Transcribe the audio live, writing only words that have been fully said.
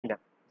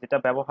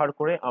এটা ব্যবহার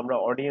করে আমরা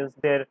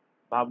অডিয়েন্সদের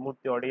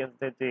ভাবমূর্তি,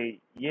 অডিয়েন্সদের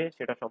যে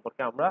সেটা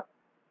সম্পর্কে আমরা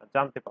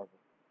জানতে পারবো।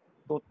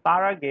 তো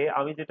তার আগে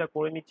আমি যেটা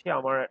করে নিচ্ছি,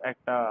 আমার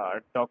একটা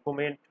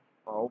ডকুমেন্ট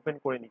ওপেন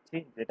করে নিচ্ছি,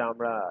 যেটা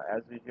আমরা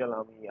অ্যাজ ইউজুয়াল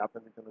আমি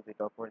আপনাদের জন্য যে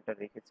ডকুমেন্টটা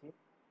রেখেছি,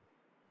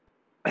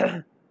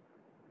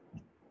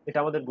 এটা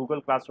আমাদের গুগল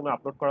ক্লাসরুমে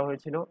আপলোড করা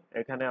হয়েছিল।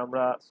 এখানে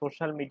আমরা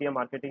সোশ্যাল মিডিয়া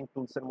মার্কেটিং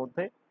টুলস এর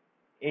মধ্যে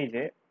এই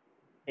যে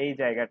এই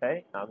জায়গাটায়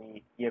আমি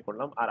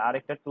করলাম। আর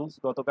আরেকটা টুলস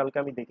গতকালকে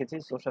আমি দেখেছি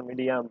সোশ্যাল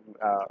মিডিয়া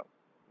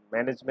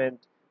ম্যানেজমেন্ট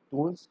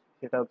টুলস,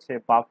 সেটা হচ্ছে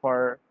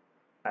বাফার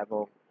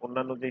এবং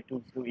অন্যান্য যে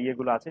টুলস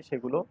গুলো আছে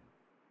সেগুলো,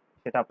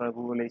 সেটা আপনারা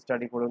গুগলে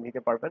স্টাডি করে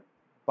নিতে পারবেন।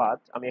 বাট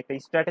আমি একটা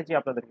স্ট্র্যাটেজি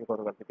আপনাদেরকে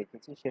গতকালকে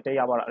দেখিয়েছি, সেটাই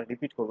আবার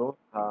রিপিট করবো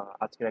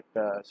আজকের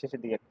একটা শেষের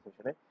দিকে একটা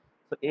সেশনে।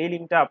 তো এই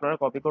লিঙ্কটা আপনারা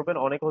কপি করবেন।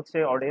 অনেক হচ্ছে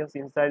অডিয়েন্স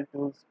ইনসাইট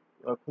টুলস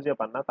খুঁজে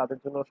পান না, তাদের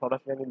জন্য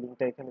সরাসরি আমি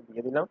লিঙ্কটা এখানে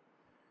দিয়ে দিলাম।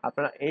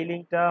 আপনারা এই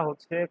লিঙ্কটা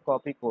হচ্ছে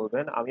কপি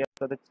করবেন, আমি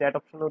আপনাদের চ্যাট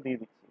অপশনও দিয়ে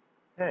দিচ্ছি।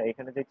 হ্যাঁ,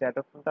 এখানে যে চ্যাট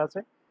অপশনটা আছে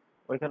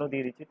ওইখানেও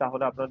দিয়ে দিচ্ছি,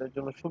 তাহলে আপনাদের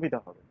জন্য সুবিধা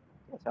হবে।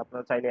 ঠিক আছে,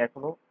 আপনারা চাইলে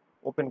এখনো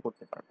ওপেন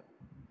করতে পারবেন।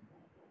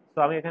 তো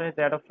আমি এখানে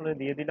চ্যাট অপশনে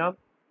দিয়ে দিলাম।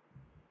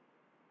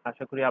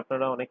 আশা করি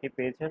আপনারা অনেকেই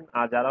পেয়েছেন।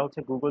 আর যারা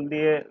হচ্ছে গুগল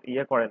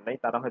দিয়ে করেন নাই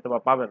তারা হয়তো বা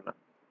পাবেন না।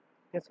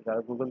 ঠিক আছে,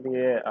 যারা গুগল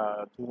দিয়ে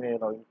জুমে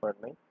লগ ইন করেন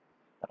নাই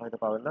তারা হয়তো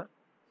পাবেন না।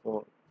 তো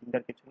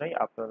চিন্তার কিছু নাই,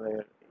 আপনাদের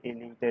এই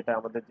লিঙ্কটা, এটা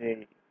আমাদের যে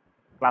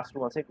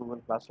ক্লাসরুম আছে গুগল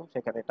ক্লাসরুম,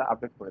 সেখানে এটা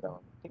আপডেট করে দেওয়া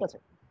হবে। ঠিক আছে,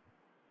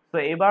 তো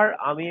এবার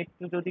আমি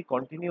একটু যদি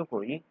কন্টিনিউ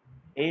করি,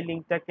 এই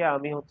লিঙ্কটাকে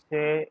আমি হচ্ছে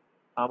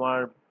আমার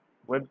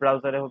ওয়েব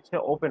ব্রাউজারে হচ্ছে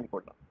ওপেন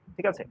করলাম।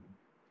 ঠিক আছে,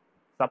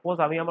 সাপোজ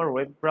আমি আমার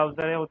ওয়েব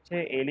ব্রাউজারে হচ্ছে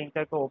এই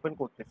লিঙ্কটাকে ওপেন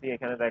করতেছি।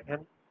 এখানে দেখেন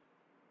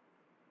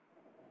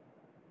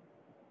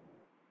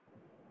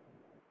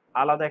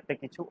আলাদা একটা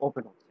কিছু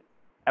ওপেন হচ্ছে,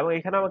 এবং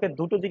এখানে আমাকে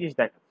দুটো জিনিস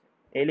দেখাচ্ছে।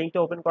 এই লিঙ্কটা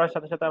ওপেন করার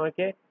সাথে সাথে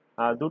আমাকে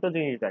দুটো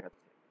জিনিস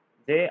দেখাচ্ছে,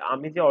 যে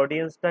আমি যে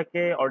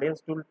অডিয়েন্স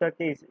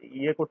টুলটাকে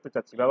করতে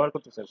চাচ্ছি, ব্যবহার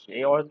করতে চাচ্ছি,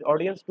 এই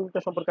অডিয়েন্স টুলটা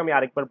সম্পর্কে আমি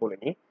আরেকবার বলে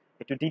নিই,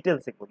 একটু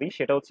ডিটেলসে বলি।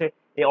 সেটা হচ্ছে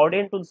এই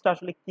অডিয়েন্স টুলসটা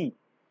আসলে কি।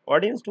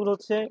 অডিয়েন্স টুল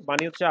হচ্ছে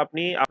মানে হচ্ছে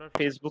আপনি আপনার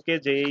ফেসবুকে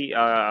যেই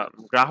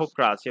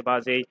গ্রাহকরা আছে বা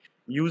যেই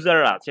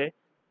ইউজাররা আছে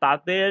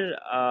তাদের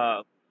আহ,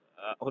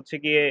 হচ্ছে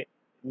গিয়ে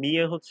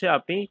নিয়ে হচ্ছে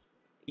আপনি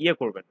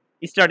করবেন,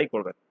 স্টাডি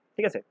করবেন।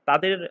 ঠিক আছে,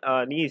 তাদের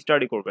নিয়ে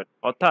স্টাডি করবেন,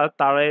 অর্থাৎ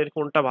তাদের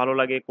কোনটা ভালো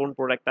লাগে, কোন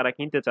প্রোডাক্ট তারা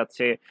কিনতে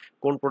চাচ্ছে,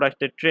 কোন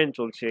প্রোডাক্টের ট্রেন্ড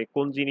চলছে,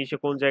 কোন জিনিসে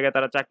কোন জায়গায়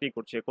তারা চাকরি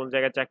করছে, কোন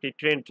জায়গায় চাকরির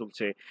ট্রেন্ড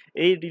চলছে,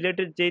 এই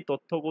রিলেটেড যে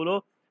তথ্যগুলো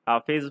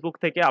ফেসবুক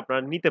থেকে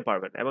আপনারা নিতে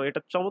পারবেন। এবং এটা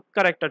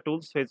চমৎকার একটা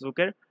টুলস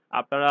ফেসবুকের।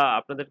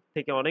 আপনাদের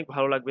থেকে অনেক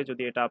ভালো লাগবে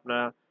যদি এটা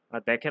আপনারা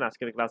দেখেন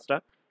আজকের ক্লাসটা।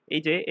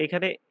 এই যে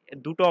এখানে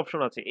দুটো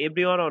অপশন আছে,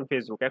 এভরিওয়ান অন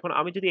ফেসবুক। এখন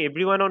আমি যদি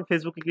এভরিওয়ান অন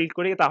ফেসবুকে ক্লিক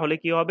করি তাহলে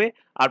কি হবে,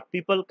 আর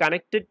people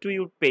connected to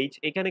your page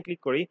এখানে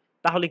ক্লিক করি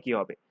তাহলে কি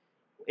হবে।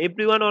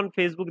 এভরিওয়ান অন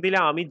ফেসবুক দিলে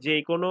আমি যে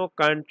কোনো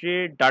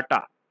কান্ট্রির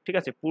ডাটা, ঠিক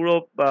আছে, পুরো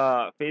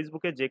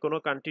ফেসবুকে যে কোনো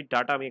কান্ট্রির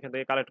ডাটা আমি এখান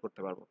থেকে কালেক্ট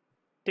করতে পারবো।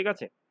 ঠিক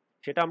আছে,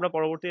 সেটা আমরা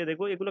পরবর্তীতে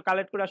দেখবো। এগুলো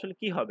কালেক্ট করে আসলে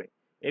কি হবে,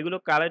 এগুলো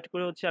কালেক্ট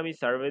করে হচ্ছে আমি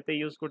সার্ভেতে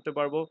ইউজ করতে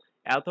পারবো,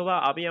 অথবা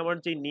আমি আমার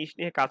যে নিশ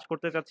নিয়ে কাজ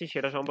করতে চাচ্ছি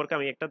সেটা সম্পর্কে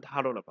আমি একটা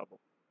ধারণা পাবো।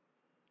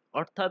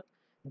 অর্থাৎ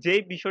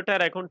যেই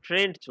বিষয়টার এখন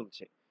ট্রেন্ড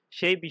চলছে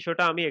সেই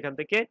বিষয়টা আমি এখান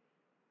থেকে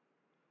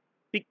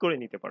পিক করে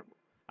নিতে পারবো।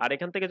 আর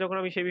এখান থেকে যখন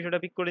আমি সেই বিষয়টা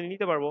পিক করে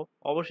নিতে পারবো,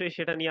 অবশ্যই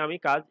সেটা নিয়ে আমি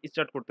কাজ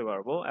স্টার্ট করতে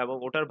পারবো এবং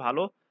ওটার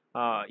ভালো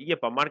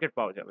মার্কেট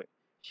পাওয়া যাবে।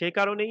 সেই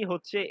কারণেই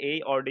হচ্ছে এই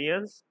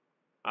অডিয়েন্স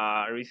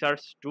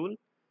রিসার্চ টুল,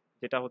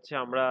 যেটা হচ্ছে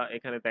আমরা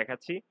এখানে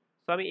দেখাচ্ছি।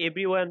 তো আমি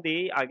এভরিওয়ান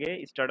দিয়েই আগে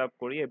স্টার্ট আপ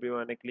করি,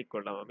 এভরিওয়ানে ক্লিক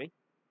করলাম। আমি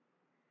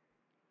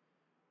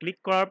ক্লিক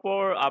করার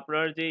পর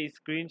আপনার যে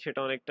স্ক্রিন সেটা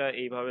অনেকটা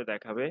এইভাবে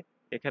দেখাবে।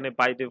 এখানে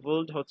বাই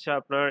ডিফল্ট হচ্ছে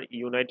আপনার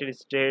ইউনাইটেড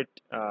স্টেট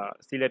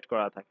সিলেক্ট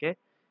করা থাকে।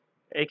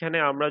 এখানে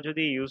আমরা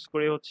যদি ইউজ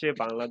করি হচ্ছে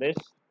বাংলাদেশ,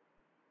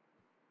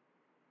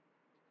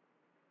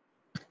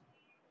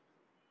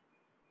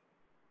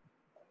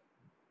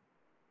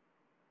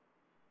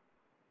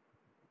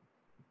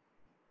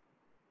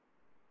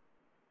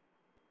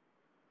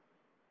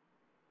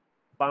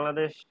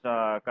 বাংলাদেশ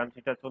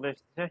কান্ট্রিটা চলে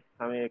এসেছে।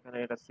 আমি এখানে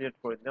এটা সিলেক্ট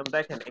করে দিলাম।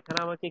 দেখেন এখানে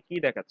আমাকে কি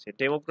দেখাচ্ছে,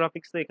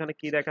 ডেমোগ্রাফিক্স এখানে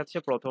কি দেখাচ্ছে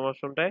প্রথম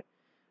অপশনটায়।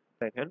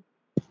 দেখেন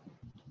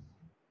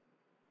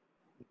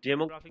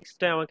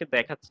ডেমোগ্রাফিক্সটাই আমাকে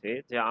দেখাচ্ছে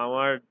যে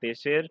আমার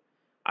দেশের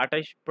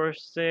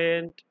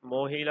 28%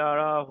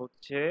 মহিলারা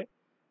হচ্ছে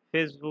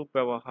ফেসবুক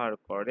ব্যবহার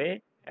করে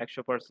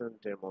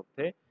 100%-এর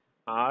মধ্যে,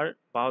 আর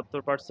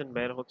 72%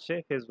 মেন হচ্ছে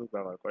ফেসবুক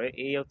ব্যবহার করে।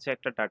 এই হচ্ছে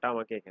একটা ডাটা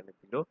আমাকে এখানে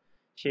দিল।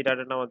 সেই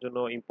ডাটাটা আমার জন্য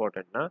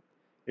ইম্পর্টেন্ট না।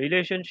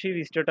 রিলেশনশিপ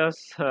স্ট্যাটাস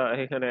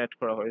এখানে অ্যাড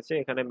করা হয়েছে,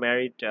 এখানে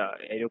ম্যারিড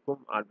এরকম,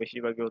 আর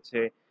বেশিরভাগই হচ্ছে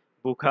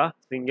বুকা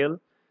সিঙ্গেল।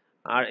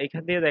 আর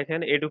এখান দিয়ে দেখেন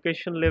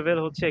এডুকেশন লেভেল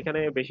হচ্ছে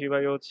এখানে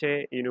বেশিরভাগই হচ্ছে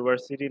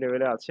ইউনিভার্সিটি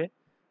লেভেলে আছে।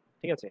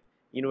 ঠিক আছে,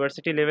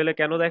 ইউনিভার্সিটি লেভেলে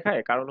কেন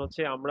দেখায়, কারণ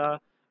হচ্ছে আমরা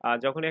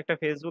যখনই একটা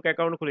ফেসবুক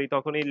অ্যাকাউন্ট খুলি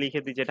তখনই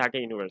লিখে দিই যে ঢাকা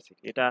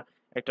ইউনিভার্সিটি। এটা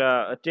একটা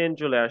ট্রেন্ড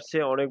চলে আসছে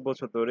অনেক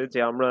বছর ধরে, যে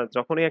আমরা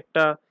যখনই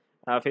একটা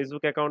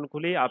ফেসবুক অ্যাকাউন্ট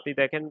খুলি, আপনি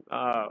দেখেন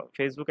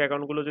ফেসবুক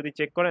অ্যাকাউন্ট গুলো যদি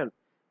চেক করেন,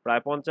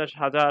 প্রায়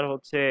 50,000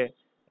 হচ্ছে,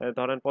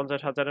 ধরেন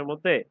 50,000-এর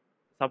মধ্যে,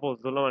 সাপোজ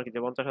ধরলাম আর কি,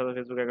 যে 50,000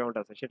 ফেসবুক অ্যাকাউন্ট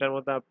আছে, সেটার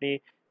মধ্যে আপনি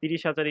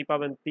 30,000-ই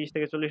পাবেন, 30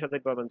 থেকে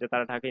 40,000 পাবেন যে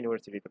তারা ঢাকা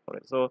ইউনিভার্সিটিতে পড়ে।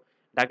 সো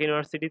ঢাকা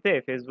ইউনিভার্সিটিতে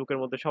ফেসবুকের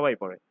মধ্যে সবাই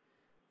পড়ে।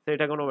 তো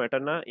এটা কোনো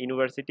ম্যাটার না,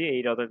 ইউনিভার্সিটি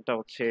এই রটনটা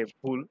হচ্ছে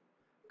ভুল।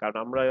 কারণ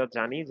আমরা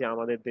জানি যে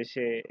আমাদের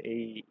দেশে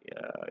এই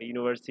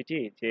ইউনিভার্সিটি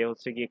যে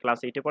হচ্ছে গিয়ে ক্লাস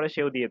 8 পড়ে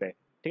সেও দিয়ে দেয়,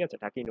 ঠিক আছে,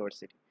 ঢাকা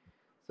ইউনিভার্সিটি।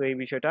 তো এই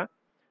বিষয়টা।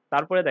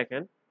 তারপরে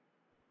দেখেন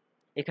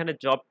এখানে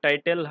জব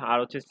টাইটেল আর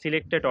হচ্ছে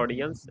সিলেক্টেড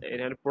অডিয়েন্স,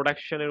 এখানে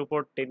প্রোডাকশনের উপর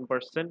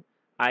 10%,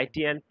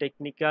 আইটি অ্যান্ড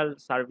টেকনিক্যাল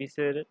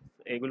সার্ভিসের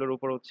এগুলোর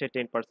উপর হচ্ছে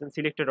 10%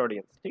 সিলেক্টেড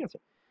অডিয়েন্স, ঠিক আছে।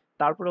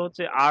 তারপরে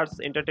হচ্ছে আর্টস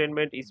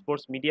এন্টারটেনমেন্ট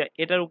স্পোর্টস মিডিয়া,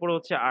 এটার উপর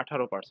হচ্ছে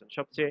 18%,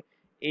 সবচেয়ে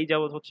এই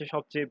যাবৎ হচ্ছে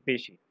সবচেয়ে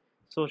বেশি।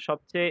 সো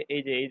সবচেয়ে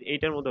এই যে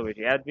এইটার মধ্যে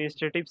বেশি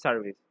অ্যাডমিনিস্ট্রেটিভ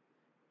সার্ভিস,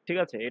 ঠিক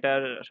আছে,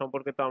 এটার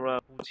সম্পর্কে তো আমরা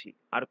বুঝি।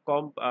 আর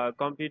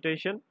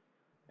কম্পিউটেশন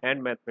অ্যান্ড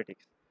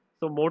ম্যাথমেটিক্স।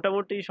 তো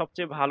মোটামুটি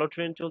সবচেয়ে ভালো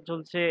ট্রেন্ড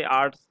চলছে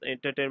আর্টস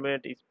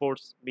এন্টারটেনমেন্ট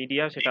স্পোর্টস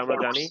মিডিয়া, সেটা আমরা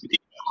জানি।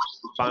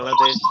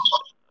 বাংলাদেশ,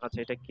 আচ্ছা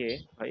এটা কে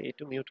ভাই,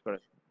 একটু মিউট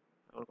করেন,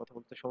 আমার কথা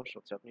বলতে সমস্যা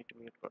হচ্ছে, আপনি একটু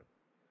মিউট করেন।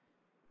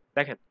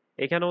 দেখেন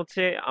এখানে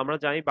হচ্ছে আমরা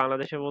জানি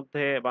বাংলাদেশের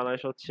মধ্যে,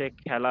 বাংলাদেশ হচ্ছে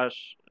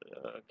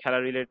খেলা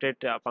রিলেটেড,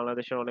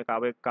 বাংলাদেশের অনেক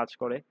আবেগ কাজ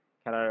করে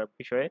খেলার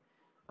বিষয়ে।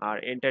 আর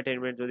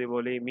এন্টারটেইনমেন্ট যদি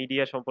বলি,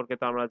 মিডিয়া সম্পর্কে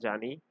তো আমরা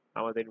জানি,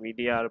 আমাদের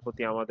মিডিয়ার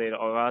প্রতি আমাদের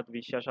অগাধ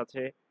বিশ্বাস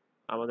আছে।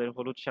 আমাদের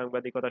হলুদ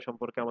সাংবাদিকতা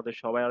সম্পর্কে আমাদের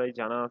সবারই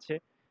জানা আছে।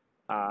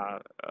 আহ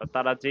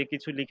তারা যে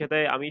কিছু লিখে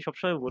দেয়, আমি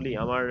সবসময় বলি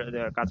আমার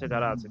কাছে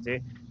যারা আছে যে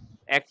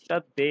একটা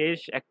দেশ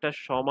একটা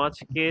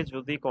সমাজকে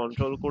যদি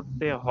কন্ট্রোল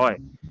করতে হয়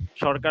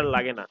সরকার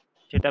লাগে না,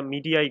 সেটা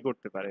মিডিয়াই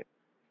করতে পারে।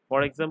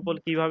 ফর এক্সাম্পল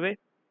কিভাবে,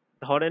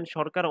 ধরেন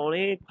সরকার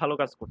অনেক ভালো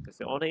কাজ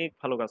করতেছে, অনেক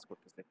ভালো কাজ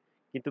করতেছে,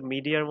 কিন্তু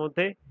মিডিয়ার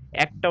মধ্যে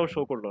একটাও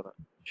শো করলো না।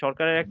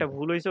 সরকারের একটা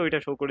ভুল হয়েছে ওইটা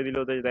শো করে দিল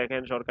যে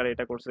দেখেন সরকার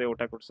এটা করছে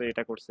ওটা করছে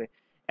এটা করছে,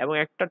 এবং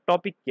একটা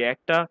টপিককে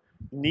একটা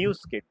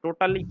নিউজকে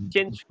টোটালি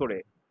চেঞ্জ করে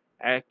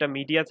একটা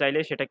মিডিয়া চাইলে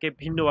সেটাকে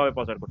ভিন্নভাবে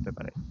প্রচার করতে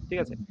পারে, ঠিক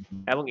আছে।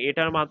 এবং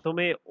এটার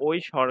মাধ্যমে ওই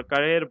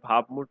সরকারের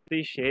ভাবমূর্তি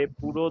সে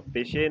পুরো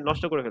দেশে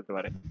নষ্ট করে ফেলতে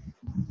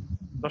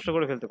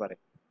পারে।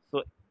 তো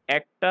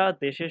একটা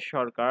দেশের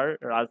সরকার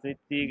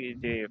রাজনীতি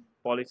যে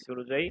পলিসি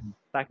অনুযায়ী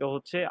তাকে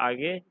হচ্ছে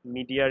আগে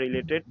মিডিয়া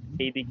রিলেটেড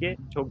এই দিকে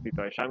ঝোঁক দিতে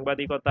হয়,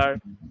 সাংবাদিকতার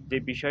যে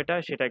বিষয়টা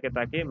সেটাকে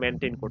তাকে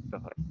মেনটেন করতে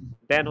হয়,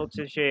 দেন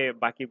হচ্ছে সে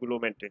বাকিগুলো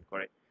মেনটেন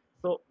করে।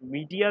 তো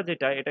মিডিয়া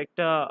যেটা, এটা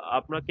একটা,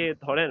 আপনাকে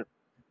ধরেন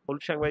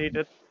হলুদ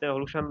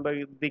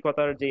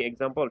সাংবাদিকতার যে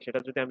এক্সাম্পল সেটা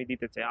যদি আমি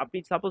দিতে চাই, আপনি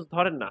সাপোজ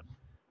ধরেন না,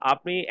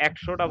 আপনি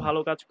 100টা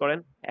ভালো কাজ করেন,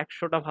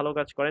 100টা ভালো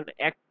কাজ করেন,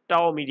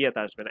 একটাও মিডিয়াতে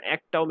আসবে না,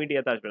 একটাও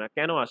মিডিয়াতে আসবে না,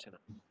 কেন আসে না?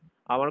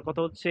 আমার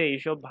কথা হচ্ছে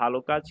এইসব ভালো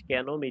কাজ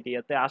কেন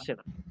মিডিয়াতে আসে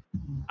না?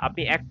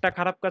 আপনি একটা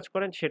খারাপ কাজ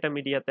করেন সেটা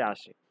মিডিয়াতে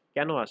আসে,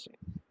 কেন আসে?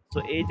 তো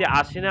এই যে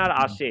আসে না আর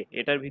আসে,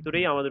 এটার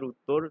ভিতরেই আমাদের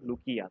উত্তর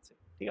লুকিয়ে আছে,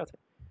 ঠিক আছে।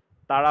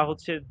 তারা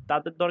হচ্ছে,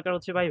 তাদের দরকার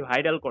হচ্ছে ভাই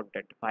ভাইরাল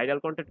কন্টেন্ট। ভাইরাল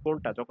কন্টেন্ট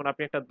কোনটা, যখন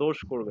আপনি একটা দোষ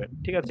করবেন,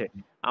 ঠিক আছে।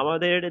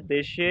 আমাদের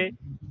দেশে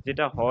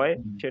যেটা হয়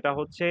সেটা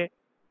হচ্ছে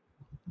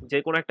যে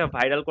কোনো একটা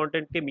ভাইরাল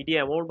কন্টেন্টকে মিডিয়া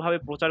এমন ভাবে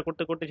প্রচার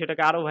করতে করতে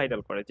সেটাকে আরো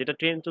ভাইরাল করে, যেটা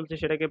ট্রেন্ড চলছে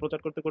সেটাকে প্রচার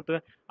করতে করতে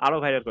আরো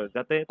ভাইরাল করে,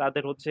 যাতে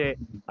তাদের হচ্ছে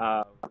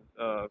আহ,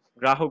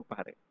 গ্রাহক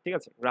বাড়ে, ঠিক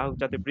আছে, গ্রাহক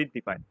যাতে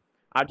বৃদ্ধি পায়।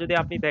 আর যদি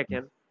আপনি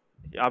দেখেন,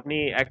 আপনি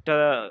একটা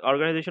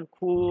অর্গানাইজেশন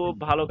খুব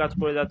ভালো কাজ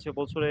করে যাচ্ছে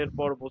বছরের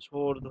পর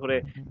বছর ধরে,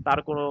 তার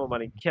কোনো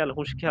মানে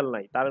হুঁশ খেয়াল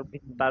নাই,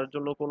 তার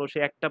জন্য কোনো সে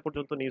একটা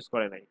পর্যন্ত নিউজ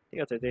করে নাই, ঠিক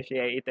আছে, যে সে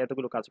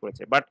এতগুলো কাজ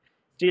করেছে, বাট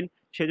স্টিল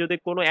সে যদি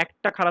কোনো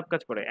একটা খারাপ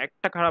কাজ করে,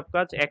 একটা খারাপ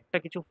কাজ, একটা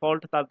কিছু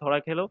ফল্ট তার ধরা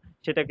খেলো,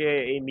 সেটাকে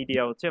এই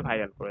মিডিয়া হচ্ছে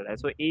ভাইরাল করে দেয়।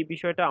 সো এই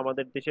বিষয়টা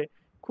আমাদের দেশে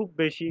খুব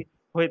বেশি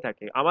হয়ে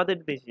থাকে, আমাদের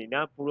দেশই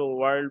না পুরো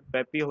ওয়ার্ল্ড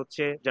ব্যাপী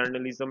হচ্ছে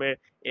জার্নালিজমের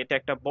এটা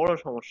একটা বড়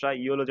সমস্যা,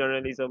 ইয়েলো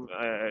জার্নালিজম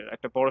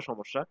একটা বড়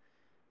সমস্যা।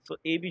 তো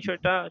এই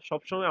বিষয়টা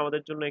সবসময়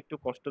আমাদের জন্য একটু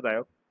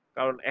কষ্টদায়ক।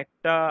 কারণ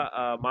একটা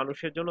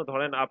মানুষের জন্য,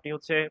 ধরেন আপনি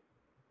হচ্ছে,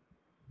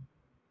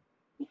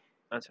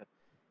 আচ্ছা,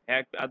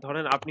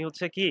 ধরেন আপনি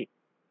হচ্ছে কি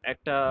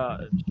একটা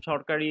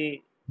সরকারি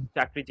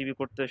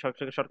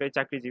সরকারি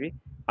চাকরিজীবী,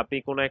 আপনি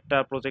কোনো একটা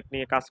প্রজেক্ট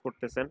নিয়ে কাজ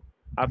করতেছেন।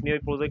 আপনি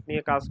ওই প্রজেক্ট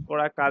নিয়ে কাজ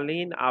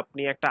করাকালীন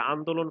আপনি একটা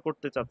আন্দোলন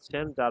করতে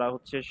চাচ্ছেন, যারা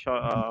হচ্ছে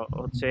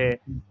হচ্ছে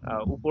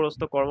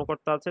উপরস্থ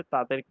কর্মকর্তা আছে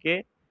তাদেরকে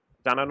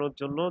জানানোর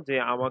জন্য যে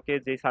আমাকে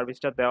যে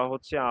সার্ভিসটা দেওয়া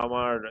হচ্ছে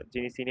আমার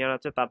যিনি সিনিয়র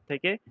আছে তার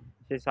থেকে,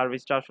 সেই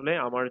সার্ভিসটা আসলে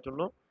আমার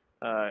জন্য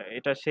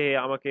এটা সে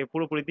আমাকে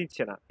পুরোপুরি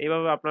দিচ্ছে না,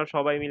 এইভাবে আপনারা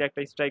সবাই মিলে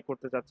একটা স্ট্রাইক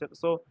করতে চাচ্ছেন।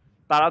 সো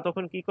তারা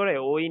তখন কি করে,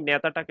 ওই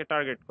নেতাটাকে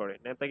টার্গেট করে,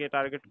 নেতাকে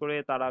টার্গেট করে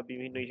তারা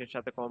বিভিন্ন ইসের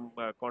সাথে কম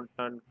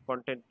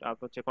কন্টেন্ট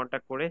হচ্ছে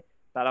কন্ট্যাক্ট করে,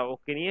 তারা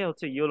ওকে নিয়ে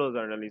হচ্ছে ইয়েলো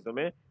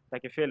জার্নালিজমে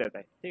তাকে ফেলে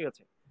দেয়, ঠিক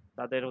আছে।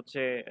 তাদের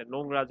হচ্ছে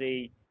নোংরা যেই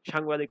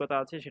সাংবাদিকতা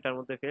আছে সেটার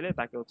মধ্যে ফেলে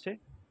তাকে হচ্ছে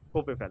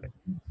কোপে ফেলে।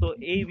 তো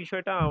এই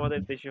বিষয়টা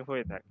আমাদের দেশে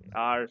হয়ে থাকে।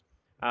 আর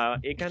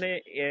এখানে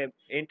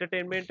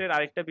এন্টারটেনমেন্টের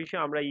আরেকটা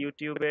বিষয়, আমরা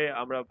ইউটিউবে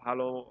আমরা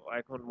ভালো,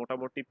 এখন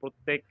মোটামুটি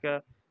প্রত্যেক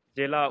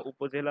জেলা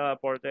উপজেলা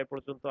পর্যায়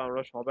পর্যন্ত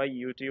আমরা সবাই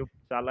ইউটিউব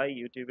চালাই,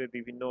 ইউটিউবে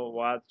বিভিন্ন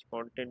ওয়াচ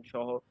কন্টেন্ট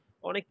সহ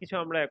অনেক কিছু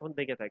আমরা এখন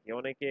দেখে থাকি।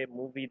 অনেকে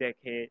মুভি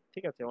দেখে,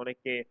 ঠিক আছে,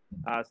 অনেকে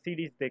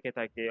সিরিজ দেখে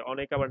থাকে,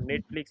 অনেকে আবার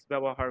নেটফ্লিক্স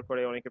ব্যবহার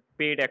করে, অনেকে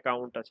পেড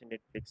অ্যাকাউন্ট আছে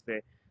নেটফ্লিক্সে।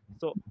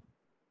 তো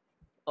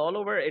অল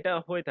ওভার এটা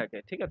হয়ে থাকে,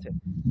 ঠিক আছে।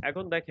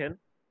 এখন দেখেন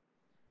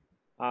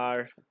আর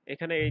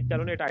এখানে এই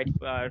কারণে এটা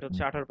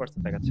হচ্ছে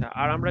 18% দেখাচ্ছে।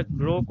 আর আমরা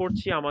গ্রো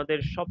করছি আমাদের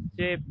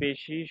সবচেয়ে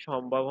বেশি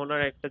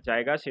সম্ভাবনার একটা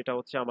জায়গা, সেটা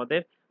হচ্ছে আমাদের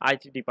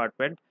IT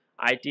department,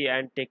 IT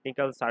and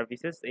technical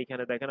services.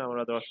 এইখানে দেখেন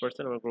আমরা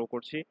 10% আমরা গ্রো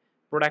করছি।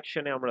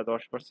 প্রোডাকশনে আমরা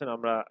 10%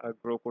 আমরা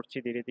গ্রো করছি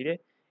ধীরে ধীরে।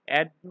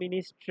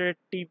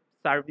 অ্যাডমিনিস্ট্রেটিভ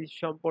সার্ভিস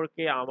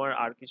সম্পর্কে আমার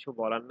আর কিছু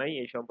বলার নাই,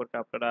 এই সম্পর্কে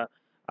আপনারা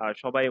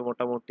সবাই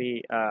মোটামুটি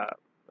আহ,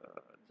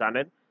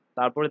 জানেন।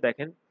 তারপরে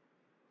দেখেন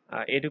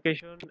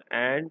এডুকেশন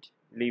অ্যান্ড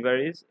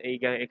লিভারেজ,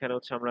 এখানে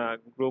হচ্ছে আমরা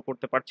গ্রো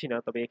করতে পারছি না,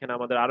 তবে এখানে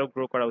আমাদের আরো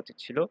গ্রো করা উচিত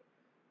ছিল।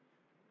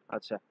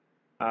 আচ্ছা,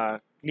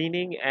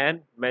 ক্লিনিং অ্যান্ড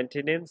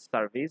মেনটেনেন্স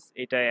সার্ভিস,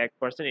 এটা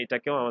 1%,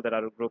 এটাকেও আমাদের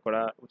আরো গ্রো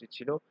করা উচিত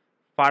ছিল।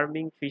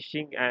 ফার্মিং,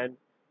 ফিশিং অ্যান্ড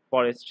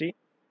ফরেস্ট্রি,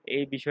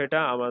 এই বিষয়টা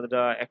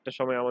আমরা একটা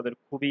সময় আমাদের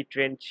খুবই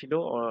ট্রেন্ড ছিল,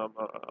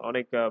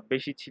 অনেক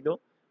বেশি ছিল,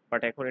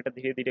 বাট এখন এটা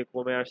ধীরে ধীরে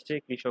কমে আসছে।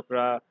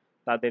 কৃষকরা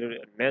তাদের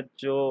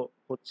ন্যায্য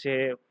হচ্ছে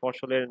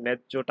ফসলের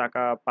ন্যায্য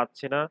টাকা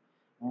পাচ্ছে না,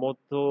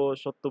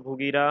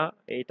 মধ্যস্বত্বভোগীরা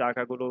এই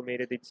টাকাগুলো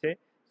মেরে দিচ্ছে।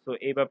 তো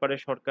এই ব্যাপারে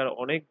সরকার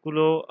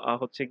অনেকগুলো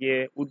হচ্ছে গিয়ে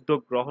উদ্যোগ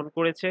গ্রহণ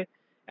করেছে,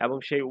 এবং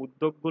সেই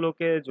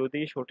উদ্যোগগুলোকে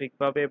যদি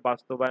সঠিকভাবে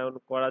বাস্তবায়ন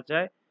করা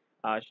যায়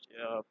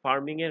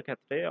ফার্মিং এর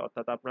ক্ষেত্রে,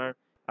 অর্থাৎ আপনার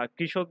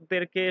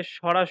কৃষকদেরকে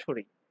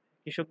সরাসরি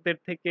কৃষকদের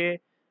থেকে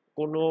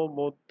কোনো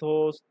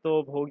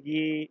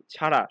মধ্যস্থভোগী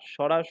ছাড়া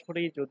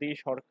সরাসরি যদি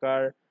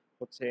সরকার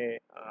হচ্ছে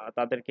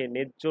তাদেরকে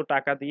ন্যায্য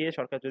টাকা দিয়ে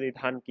সরকার যদি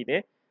ধান কিনে,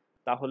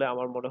 তাহলে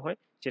আমার মনে হয়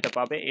সেটা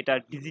পাবে। এটা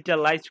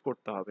ডিজিটালাইজ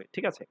করতে হবে,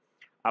 ঠিক আছে?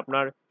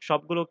 আপনার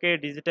সবগুলোকে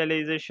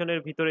ডিজিটালাইজেশনের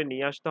ভিতরে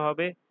নিয়ে আসতে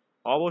হবে।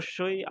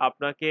 অবশ্যই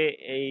আপনাকে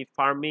এই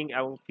ফার্মিং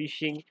এবং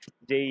ফিশিং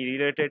যেই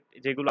রিলেটেড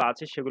যেগুলো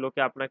আছে সেগুলোকে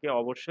আপনাকে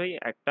অবশ্যই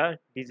একটা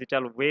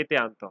ডিজিটাল ওয়েতে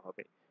আনতে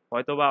হবে।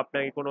 হয়তোবা আপনি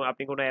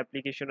কোনো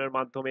অ্যাপ্লিকেশনের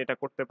মাধ্যমে এটা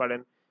করতে পারেন।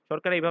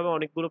 সরকার এইভাবে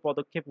অনেকগুলো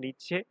পদক্ষেপ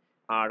নিচ্ছে।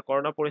 আর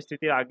করোনা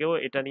পরিস্থিতির আগেও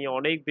এটা নিয়ে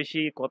অনেক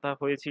বেশি কথা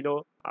হয়েছিল।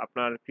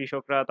 আপনার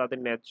কৃষকরা তাদের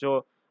ন্যায্য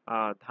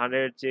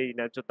ধানের যেই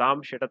ন্যায্য দাম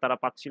সেটা তারা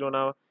পাচ্ছিল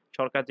না।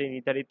 সরকার যে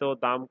নির্ধারিত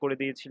দাম করে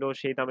দিয়েছিল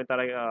সেই দামে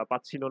তারা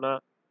পাচ্ছিল না।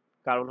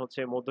 কারণ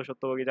হচ্ছে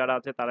মধ্যস্বত্বভোগী যারা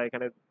আছে তারা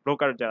এখানে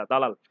ব্রোকার, যারা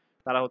দালাল,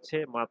 তারা হচ্ছে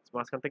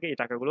মাঝখান থেকে এই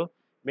টাকাগুলো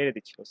মেরে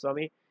দিচ্ছিল। সো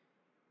আমি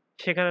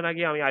সেখানে না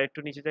গিয়ে আমি আরেকটু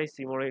নিচে যাই,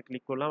 সিমোরে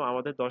ক্লিক করলাম।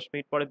 আমাদের 10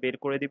 মিনিট পরে বের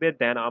করে দিবে,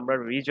 দেন আমরা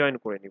রিজয়েন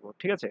করে নিব,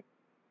 ঠিক আছে?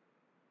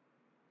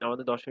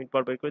 আমাদের 10 মিনিট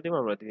পর বের করে দিব,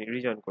 আমরা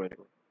রিজয়েন করে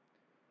নিব।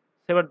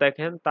 এবার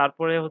দেখেন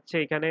তারপরে হচ্ছে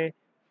এখানে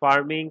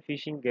ফার্মিং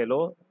ফিশিং গেল,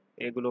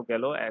 এগুলো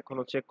গেল। এখন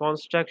হচ্ছে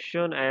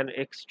কনস্ট্রাকশন অ্যান্ড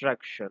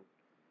এক্সট্রাকশন,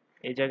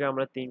 এই জায়গায়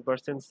আমরা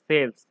 3%।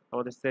 সেলস,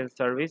 আমাদের সেলস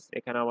সার্ভিস,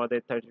 এখানে আমাদের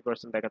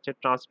 30% দেখাচ্ছে।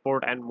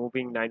 Transport and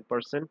moving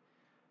 9%।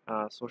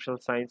 Social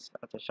science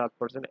আচ্ছা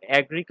 7%।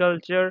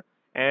 এগ্রিকালচার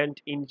অ্যান্ড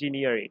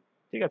ইঞ্জিনিয়ারিং,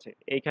 ঠিক আছে,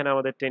 এইখানে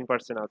আমাদের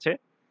 10% আছে।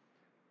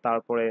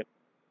 তারপরে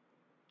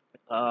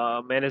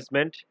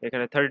ম্যানেজমেন্ট,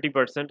 এখানে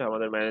 30%,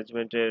 আমাদের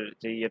ম্যানেজমেন্টের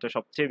যে ইয়েটা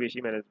সবচেয়ে বেশি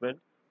ম্যানেজমেন্ট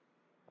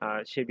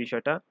সেই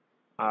বিষয়টা।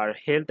 আর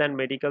হেলথ অ্যান্ড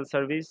মেডিকেল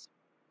সার্ভিস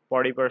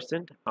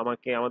 40%।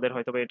 আমাদের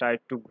হয়তো বা এটা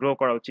একটু গ্রো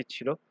করা উচিত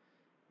ছিল,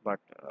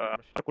 বাট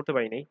করতে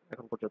পারি নাই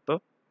এখন পর্যন্ত।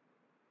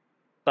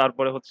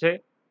 তারপরে হচ্ছে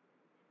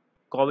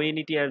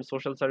কমিউনিটি অ্যান্ড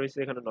সোশ্যাল সার্ভিস,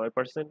 এখানে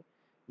 9%।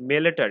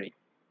 মিলিটারি,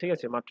 ঠিক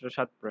আছে, মাত্র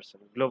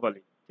 7%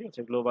 গ্লোবালি, ঠিক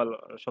আছে, গ্লোবাল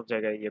সব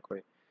জায়গায় ইয়ে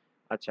করে।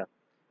 আচ্ছা,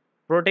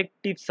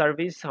 প্রোটেকটিভ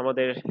সার্ভিস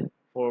আমাদের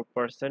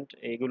 4%।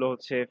 এইগুলো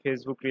হচ্ছে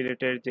ফেসবুক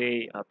রিলেটেড যে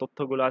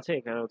তথ্যগুলো আছে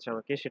এখানে হচ্ছে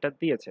আমাকে সেটা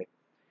দিয়েছে।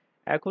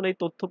 এখন এই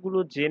তথ্যগুলো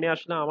জেনে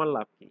আসলে আমার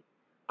লাভ কি?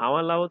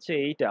 আমার লাভ হচ্ছে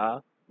এইটা,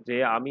 যে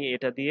আমি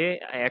এটা দিয়ে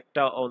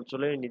একটা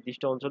অঞ্চলের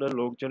নির্দিষ্ট অঞ্চলের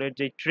লোকজনের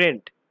যে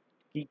ট্রেন্ড,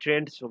 কি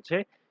ট্রেন্ড চলছে,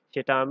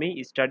 সেটা আমি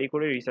স্টাডি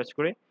করে রিসার্চ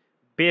করে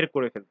বের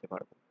করে ফেলতে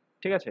পারবো,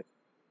 ঠিক আছে?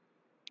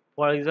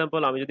 ফর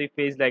এক্সাম্পল, আমি যদি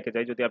পেজ লাইকে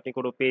যাই, যদি আপনি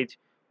কোনো পেজ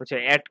হচ্ছে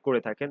অ্যাড করে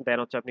থাকেন, দেন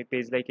হচ্ছে আপনি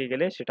পেজ লাইকে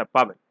গেলে সেটা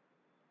পাবেন,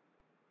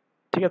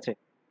 ঠিক আছে?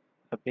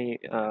 আপনি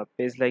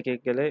পেজ লাইকে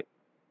গেলে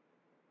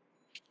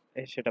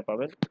সেটা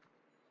পাবেন।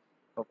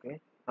 ওকে।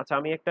 আচ্ছা,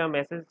 আমি একটা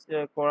মেসেজ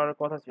করার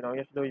কথা ছিল, আমি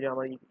আসলে ওই যে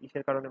আমার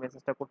ইসের কারণে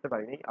মেসেজটা করতে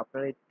পারিনি।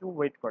 আপনারা একটু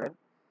ওয়েট করেন,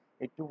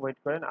 একটু ওয়েট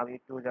করেন, আমি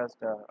একটু জাস্ট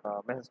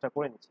মেসেজটা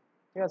করে নিচ্ছি,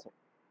 ঠিক আছে?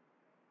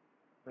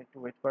 একটু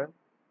ওয়েট করেন।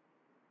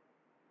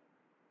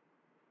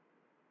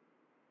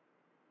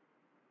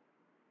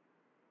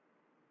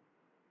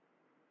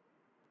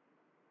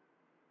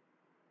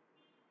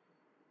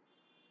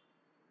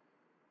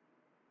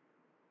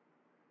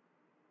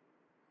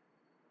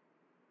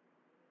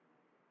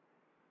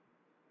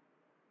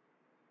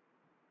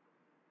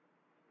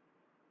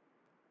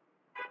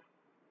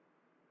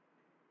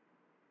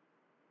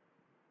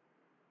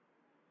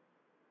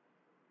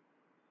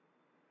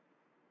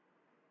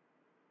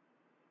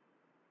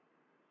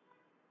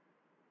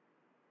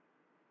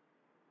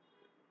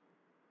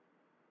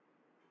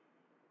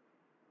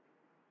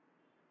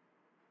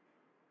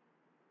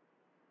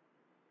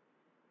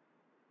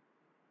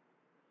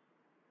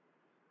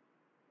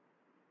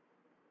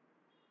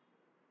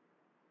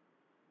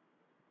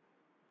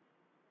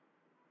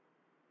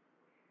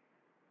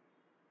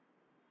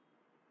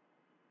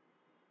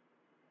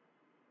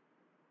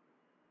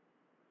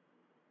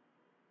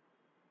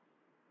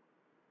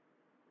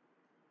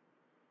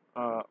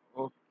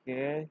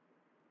 ওকে,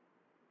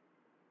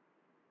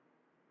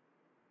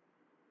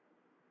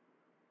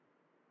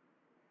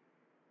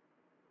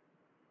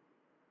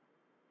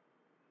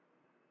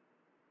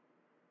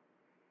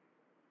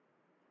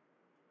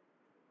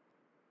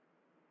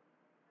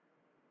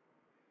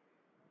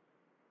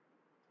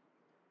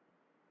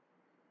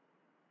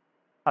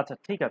 আচ্ছা,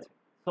 ঠিক আছে।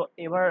 তো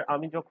এবার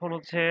আমি যখন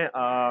হচ্ছে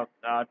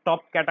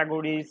টপ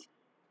ক্যাটাগরিজ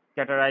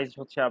ক্যাটারাইজ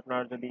হচ্ছে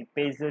আপনার যদি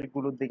পেজের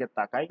গুলোর দিকে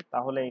তাকাই,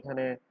 তাহলে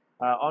এখানে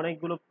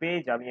অনেকগুলো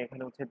পেজ আমি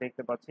এখানে হচ্ছে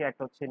দেখতে পাচ্ছি।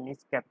 একটা হচ্ছে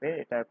নিসক্যাফে,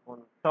 এটা এখন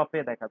টপে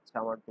দেখাচ্ছে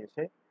আমার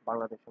দেশে,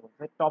 বাংলাদেশের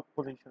মধ্যে টপ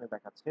পজিশনে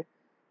দেখাচ্ছে।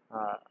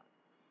 আহ,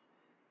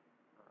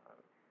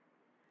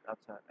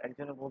 আচ্ছা,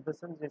 একজনে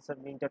বলতেছেন যে স্যার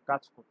লিঙ্কটা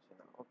কাজ করছে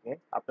না। ওকে,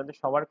 আপনাদের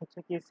সবার ক্ষেত্রে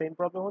কি সেম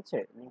প্রবলেম হচ্ছে,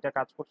 লিঙ্কটা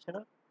কাজ করছে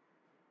না?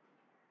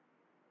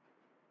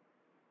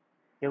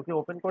 কেউ কি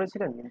ওপেন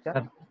করেছিলেন লিঙ্কটা?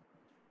 স্যার,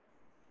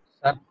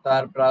 স্যার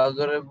তার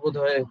ব্রাউজারে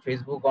বোধহয়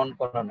ফেসবুক অন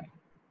করা নাই।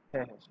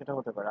 হ্যাঁ হ্যাঁ, সেটা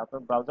হতে পারে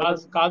আপনার ব্রাউজারটা।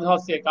 কাজ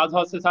কাজ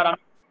হচ্ছে স্যার,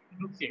 আমি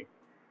ঢুকছি।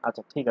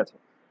 আচ্ছা, ঠিক আছে।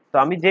 তো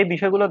আমি যে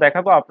বিষয়গুলো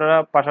দেখাবো আপনারা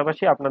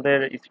পাশাপাশি আপনাদের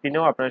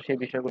স্ক্রিনেও আপনারা সেই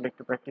বিষয়গুলো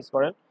একটু প্র্যাকটিস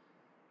করেন।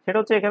 সেটা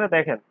হচ্ছে এখানে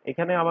দেখেন,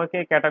 এখানে আমাকে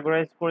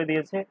ক্যাটাগরাইজ করে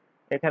দিয়েছে।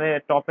 এখানে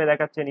টপে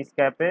দেখাচ্ছে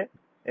নিস্ক্যাপে,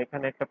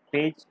 এখানে একটা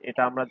পেজ,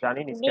 এটা আমরা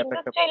জানি নিস্ক্যাপে বিদ্যুৎ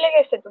একটা। চলে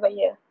গেছে তো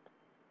ভাইয়া।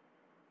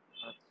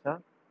 আচ্ছা,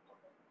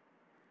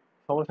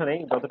 সমস্যা নেই,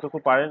 যতটুকু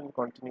পারেন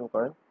কন্টিনিউ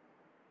করেন।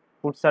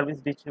 ফুড সার্ভিস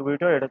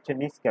ডিস্ট্রিবিউটর, এটা হচ্ছে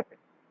নিস্ক্যাপে।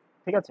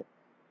 ঠিক আছে।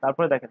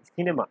 তারপরে দেখেন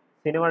সিনেমা,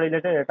 সিনেমা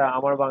রিলেটেড, এটা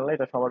আমার বাংলা,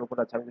 এটা সবার উপর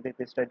আছে। আমি যদি এই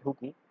পেজটায়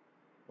ঢুকি,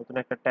 নতুন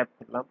একটা ট্যাব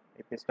খুললাম,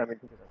 এই পেজটা আমি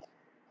ঢুকে যাচ্ছি।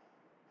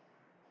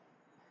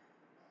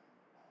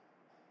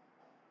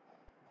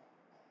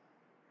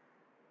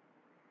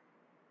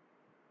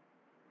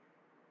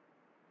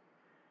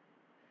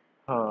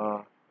 হ্যাঁ,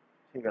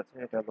 ঠিক আছে,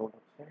 এটা লোড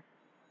হচ্ছে।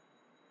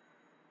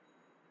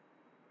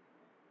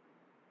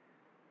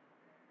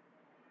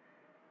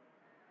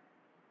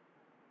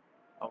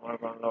 আমার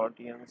বাংলা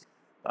অডিয়েন্স,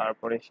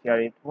 তারপরে শেয়ার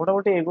ইট,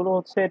 মোটামুটি এগুলো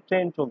হচ্ছে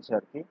ট্রেন্ড চলছে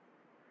আর কি।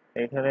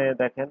 এখানে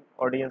দেখেন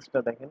অডিয়েন্সটা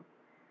দেখেন,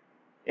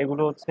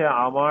 এগুলো হচ্ছে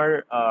আমার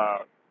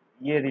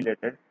ইয়ে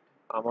রিলেটেড।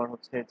 আমার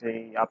হচ্ছে যে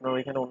আপনার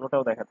ওইখানে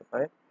অন্যটাও দেখাতে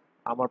পারে,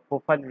 আমার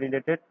প্রোফাইল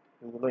রিলেটেড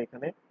এগুলো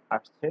এখানে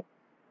আসছে।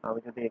 আমি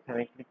যদি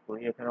এখানে ক্লিক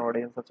করি, এখানে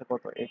অডিয়েন্স আছে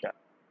কত, এটা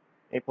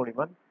এই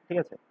পরিমাণ। ঠিক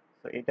আছে।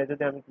 তো এটা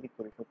যদি আমি ক্লিক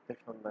করি সত্যের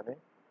সন্ধানে,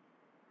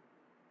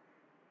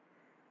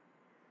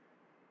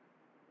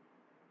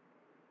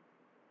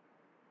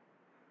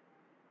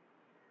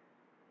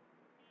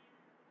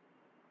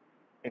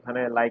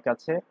 এখানে লাইক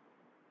আছে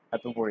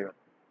এত পরিমাণ।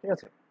 ঠিক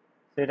আছে।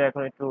 তো এটা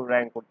এখন একটু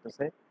র্যাঙ্ক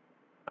করতেছে।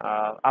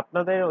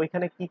 আপনাদের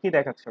ওইখানে কি কি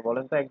দেখাচ্ছে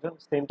বলেন তো, একজন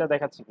সেমটা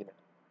দেখাচ্ছে কিনা?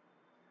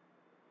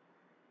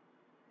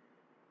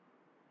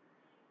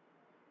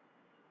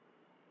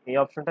 এই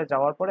অপশনটা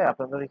যাওয়ার পরে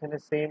আপনাদের এখানে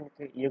সেম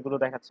ইয়েগুলো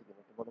দেখাচ্ছে কিনা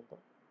একটু বলুন তো।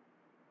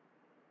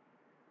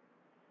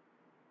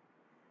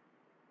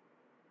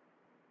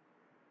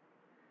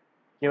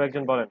 কেউ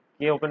একজন বলেন,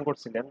 কে ওপেন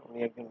করছিলেন উনি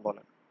একজন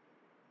বলেন।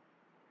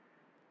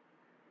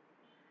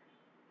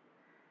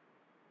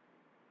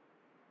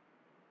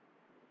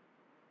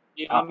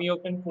 জি, আ- আমি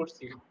ওপেন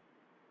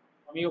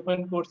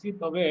করছি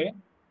তবে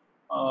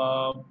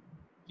আহ,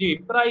 জি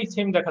প্রায়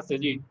সেম দেখাচ্ছে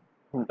জি।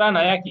 হুম, প্রায়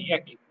না, একই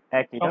একই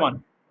একই না? সমান।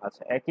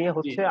 আচ্ছা, একই জি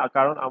হচ্ছে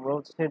কারণ আমরা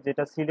হচ্ছে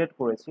যেটা সিলেক্ট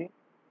করেছি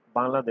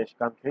বাংলাদেশ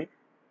কান্ট্রি,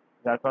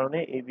 যার কারণে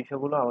এই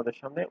বিষয়গুলো আমাদের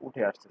সামনে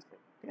উঠে আসতেছে।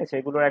 ঠিক আছে,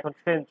 এগুলোর এখন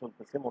ট্রেন্ড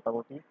চলতেছে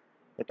মোটামুটি,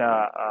 এটা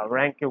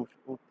র্যাঙ্কে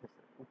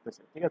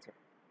উঠতেছে। ঠিক আছে।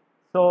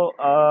 তো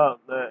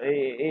এই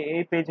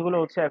এই পেজগুলো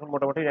হচ্ছে এখন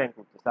মোটামুটি র্যাঙ্ক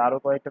করতেছে। আরো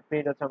কয়েকটা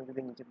পেজ আছে, আমি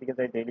যদি নিচের দিকে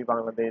যাই, ডেইলি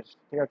বাংলাদেশ,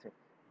 ঠিক আছে,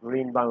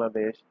 গ্রিন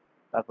বাংলাদেশ,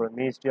 তারপরে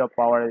ministry of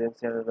power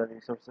agency and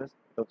resources,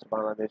 এটা হচ্ছে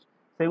বাংলাদেশ।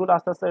 সেগুলো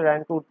আস্তে আস্তে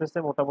র্যাঙ্কে উঠতেছে,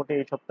 মোটামুটি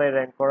এই সপ্তাহে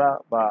র্যাঙ্ক করা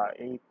বা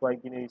এই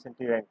কয়েকদিনে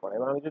রিসেন্টলি র্যাঙ্ক করা।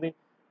 এবার আমি যদি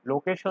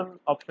লোকেশন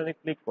অপশনে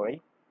ক্লিক করি,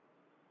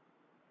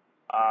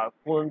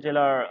 কোন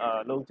জেলার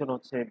লোকজন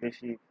হচ্ছে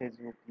বেশি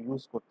ফেসবুক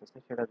ইউজ করতেছে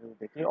সেটা যদি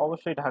দেখি,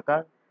 অবশ্যই ঢাকা,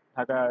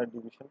 ঢাকা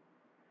ডিভিশন,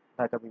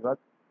 ঢাকা বিভাগ,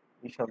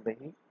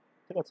 নিঃসন্দেহেই।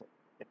 ঠিক আছে।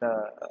 এটা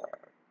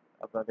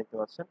আপনারা দেখতে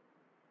পাচ্ছেন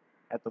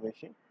এত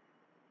বেশি।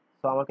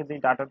 তো আমাকে যে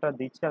ডাটাটা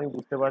দিচ্ছে আমি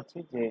বুঝতে পারছি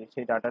যে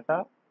সেই ডাটাটা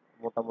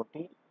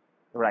মোটামুটি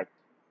রাইট।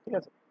 ঠিক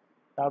আছে।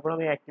 তারপর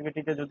আমি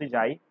অ্যাক্টিভিটিতে যদি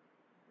যাই,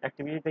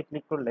 অ্যাক্টিভিটিতে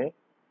ক্লিক করলে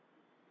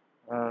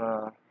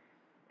আহ,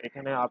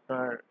 এখানে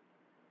আপনার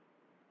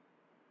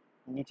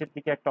নিচের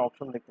দিকে একটা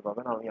অপশন দেখতে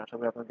পাবেন, আমি আশা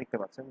করি আপনারা দেখতে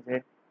পাচ্ছেন যে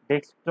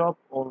ডেস্কটপ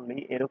অনলি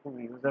এরকম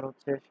ইউজার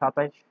হচ্ছে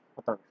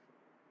 27%।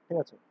 ঠিক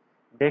আছে।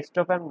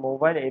 ডেস্কটপ অ্যান্ড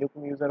মোবাইল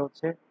এরকম ইউজার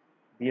হচ্ছে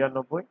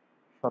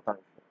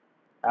 92%।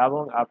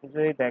 এবং আপনি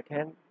যদি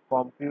দেখেন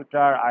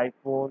কম্পিউটার,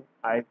 আইফোন,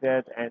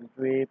 আইপ্যাড,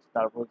 অ্যান্ড্রয়েড,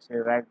 তারপর হচ্ছে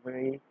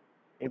ব্ল্যাকবেরি,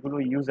 এগুলো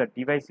ইউজার,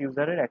 ডিভাইস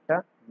ইউজারের একটা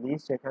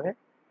লিস্ট এখানে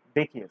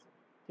দেখিয়েছে।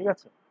 ঠিক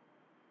আছে।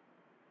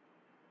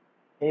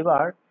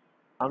 এবার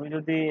আমি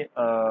যদি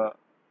আহ,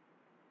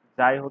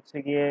 যাই হচ্ছে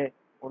গিয়ে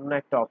অন্য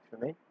একটা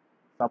অপশনে,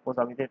 সাপোজ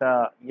আমি যেটা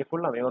ইয়ে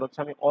করলাম, এবার হচ্ছে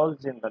আমি অল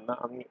জেন্ডার না,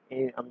 আমি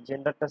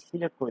জেন্ডারটা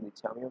সিলেক্ট করে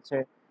দিচ্ছি। আমি হচ্ছে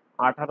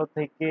 18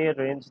 থেকে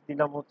রেঞ্জ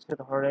দিলাম হচ্ছে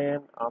ধরেন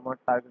আমার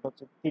টার্গেট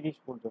হচ্ছে 30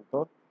 পর্যন্ত।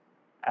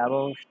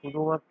 এবং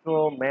শুধুমাত্র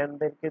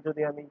ম্যানদেরকে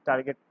যদি আমি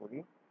টার্গেট করি,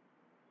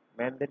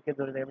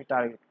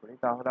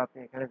 তাহলে আপনি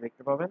এখানে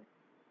দেখতে পাবেন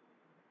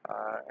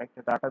একটা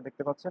ডাটা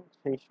দেখতে পাচ্ছেন,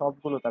 সেই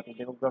সবগুলোতে আপনি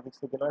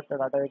ডেমোগ্রাফিক্সে গেলেও একটা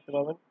ডাটা দেখতে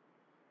পাবেন।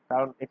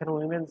 কারণ এখানে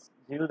উইমেন্স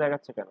জিরো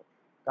দেখাচ্ছে কেন,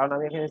 কারণ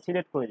আমি এখানে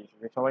সিলেক্ট করে দিচ্ছি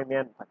যে সবাই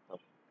ম্যান থাকতে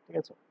হবে। ঠিক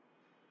আছে।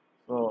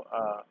 তো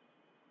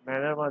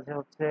ম্যানের মাঝে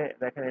হচ্ছে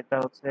দেখেন এটা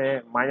হচ্ছে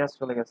মাইনাস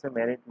চলে গেছে,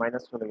 ম্যারিড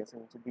মাইনাস চলে গেছে,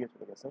 নিচের দিকে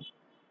চলে গেছে।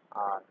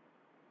 আর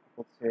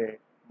হচ্ছে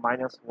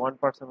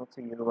 -1% হচ্ছে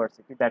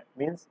ইউনিভার্সিটি, দ্যাট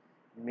মিনস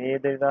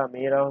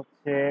মেয়েরা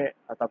হচ্ছে,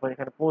 তারপর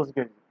এখানে পোস্ট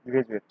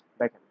গ্রাজুয়েট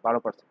দেখেন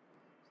 12%।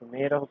 তো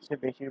মেয়েরা হচ্ছে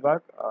বেশিরভাগ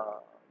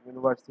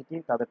ইউনিভার্সিটি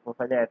তাদের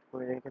প্রোফাইলে অ্যাড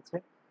করে রেখেছে।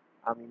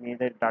 আমি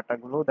মেয়েদের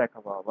ডাটাগুলো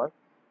দেখাবো আবার।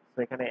 তো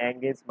এখানে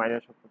এঙ্গেজ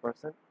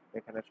 -70%,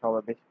 এখানে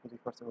সবার বেশি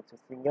 25% হচ্ছে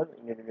সিঙ্গেল,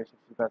 ইন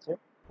রিলেশনশিপ আছে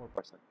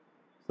 4%।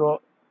 তো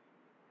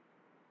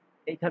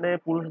এইখানে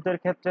পুরুষদের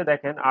ক্ষেত্রে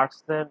দেখেন আর্টস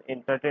অ্যান্ড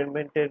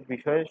এন্টারটেনমেন্টের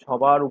বিষয়ে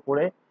সবার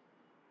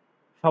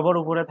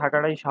উপরে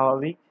থাকাটাই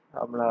স্বাভাবিক।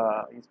 আমরা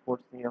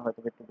স্পোর্টস নিয়ে হয়তো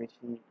একটু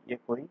বেশি ইয়ে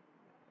করি,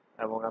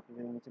 এবং আপনি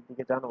যদি নিচের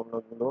দিকে যান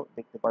অন্যগুলো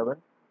দেখতে পারবেন।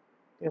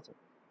 ঠিক আছে।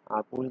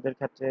 আর পুরুষদের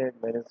ক্ষেত্রে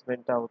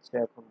ম্যানেজমেন্টটা হচ্ছে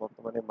এখন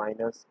বর্তমানে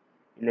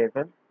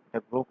 -11, এটা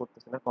গ্রো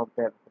করতেছে না,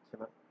 কম্পেয়ার হচ্ছে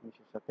না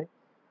পুরুষের সাথে।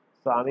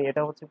 তো আমি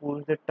এটা হচ্ছে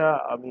পুরুষদেরটা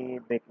আমি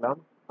দেখলাম।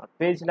 আর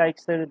পেজ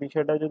লাইকস এর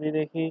বিষয়টা যদি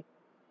দেখি,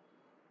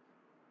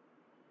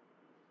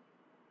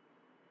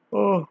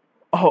 ও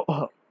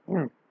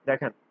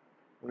দেখেন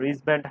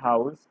রিজব্যান্ড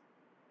হাউস,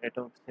 এটা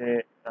হচ্ছে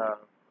আহ,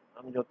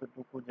 আমি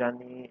যতটুকু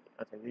জানি,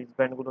 আচ্ছা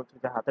রিজব্যান্ড গুলো হচ্ছে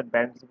যে হাতের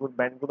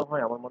ব্যান্ড গুলো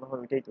হয়, আমার মনে হয়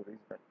ওইটাই তো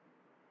রিজব্যান্ড।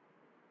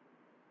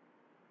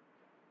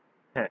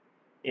 হ্যাঁ,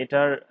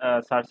 এটার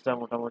সার্চটা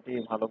মোটামুটি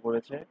ভালো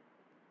করেছে।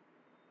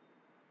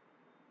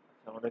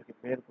 আচ্ছা, আমাদেরকে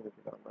বের করে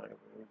দিল, আমরা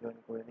রিজয়েন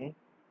করে নিই।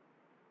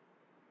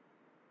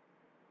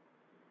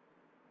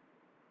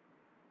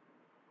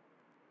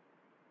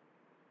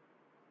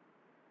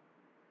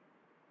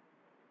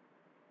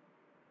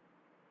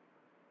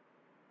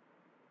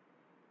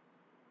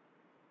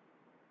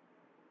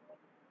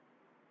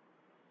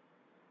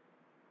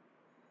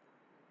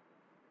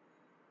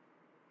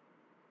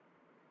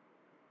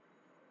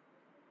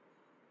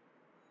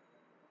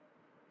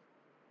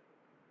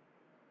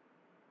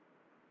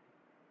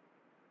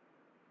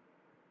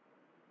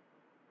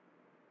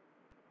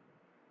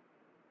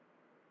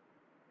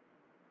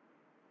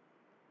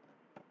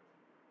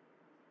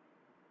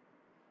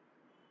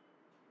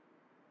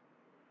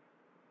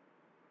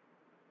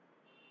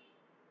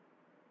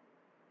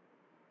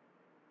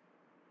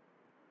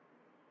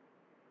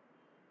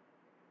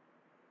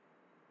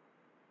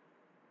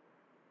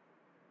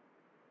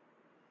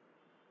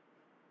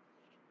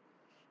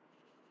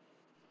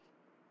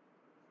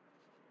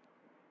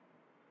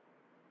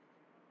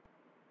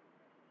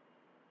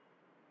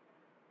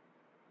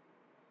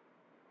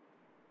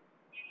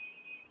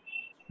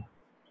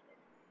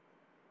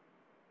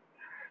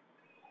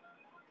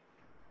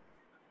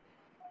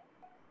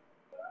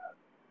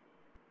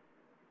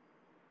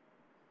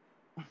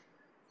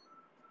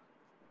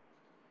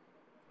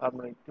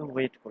 আমরা একটু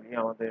ওয়েট করি,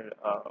 আমাদের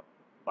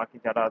বাকি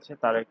যারা আছে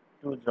তারা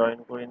একটু জয়েন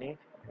করে নিই,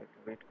 একটু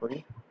ওয়েট করি।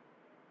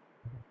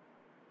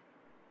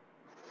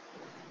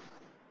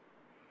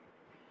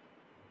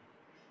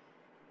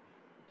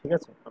 ঠিক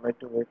আছে, আমরা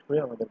একটু ওয়েট করি,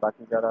 আমাদের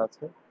বাকি যারা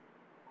আছে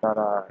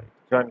তারা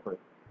জয়েন করে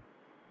নিই।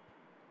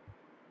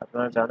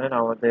 আপনারা জানেন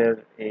আমাদের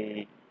এই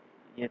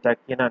ইয়েটা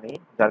কেনা নেই,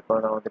 যার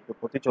কারণে আমাদেরকে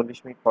প্রতি 40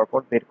 মিনিট পর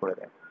পর বের করে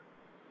দেয়।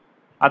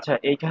 আচ্ছা,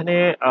 এইখানে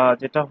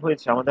যেটা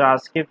হয়েছে, আমাদের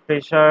আজকে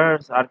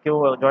ফ্রেশার্স আর কেউ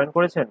জয়েন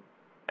করেছেন?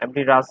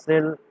 এমডি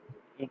রাসেল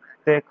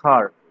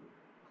ইফতেখার,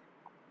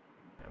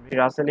 এমডি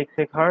রাসেল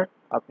ইফতেখার,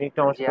 আপনি একটু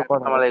আমার জি সাথে কথা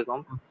আসসালামু বলেন। আলাইকুম।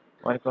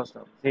 ওয়ালাইকুম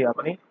আসসালাম। জি,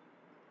 আপনি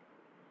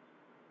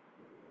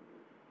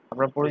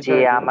আপনার জি পরিচয়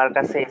দিন। আমার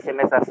কাছে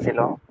এসএমএস আসছিল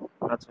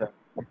আচ্ছা,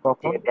 যে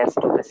কখন? ব্যাচ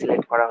 2 তে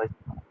সিলেক্ট করা হয়েছে।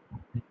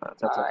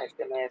 আচ্ছা আচ্ছা।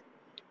 এসএমএস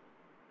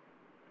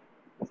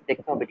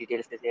দেখতে হবে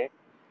ডিটেইলসে যে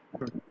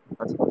হুম,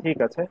 আচ্ছা ঠিক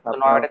আছে, তো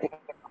আপনার 9টা থেকে।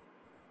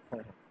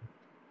 হ্যাঁ হ্যাঁ,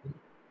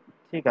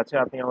 ঠিক আছে,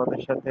 আপনি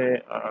আমাদের সাথে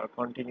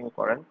কন্টিনিউ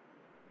করেন।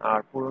 আর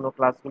পুরোনো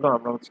ক্লাসগুলো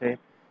আমরা হচ্ছে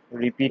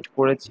রিপিট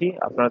করেছি,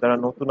 আপনারা যারা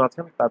নতুন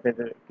আছেন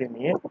তাদেরকে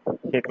নিয়ে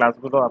সেই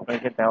ক্লাসগুলো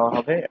আপনাকে দেওয়া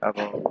হবে,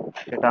 এবং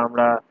সেটা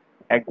আমরা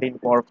একদিন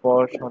পর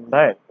পর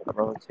সন্ধ্যায়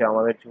আমরা হচ্ছে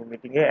আমাদের জুম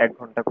মিটিং এ 1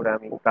 ঘন্টা করে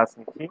আমি ক্লাস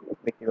নিচ্ছি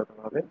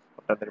ব্যক্তিগতভাবে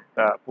আপনাদের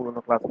পুরোনো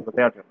ক্লাসগুলো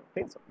দেওয়ার জন্য।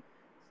 ঠিক আছে।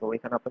 তো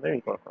এখানে আপনাদের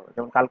এই করতে হবে,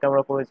 যেমন কালকে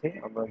আমরা করেছি,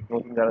 আমরা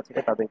নতুন যারা ছিল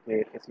তাদেরকে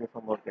এসইও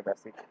সম্পর্কে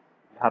বেসিক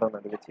ধারণা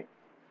দিয়েছি।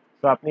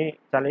 তো আপনি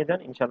চালিয়ে যান,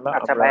 ইনশাল্লাহ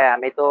আচ্ছা আমরা। ভাই,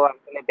 আমি তো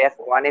আসলে ব্যাচ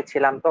 1 এ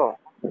ছিলাম, তো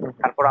হুম, হুম।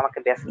 তারপর আমাকে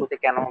ব্যাচ 2 তে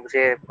কেন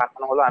যে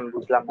পাঠানো হলো আমি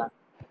বুঝলাম না।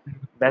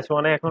 ব্যাচ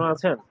ওয়ানে এখনো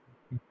আছেন?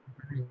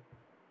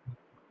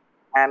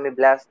 হ্যাঁ, আমি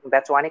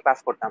ব্যাচ 1 এ ক্লাস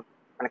করতাম,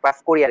 মানে ক্লাস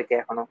করি আর কি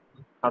এখনো।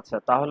 আচ্ছা,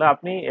 তাহলে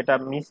আপনি এটা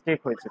মিস্টেক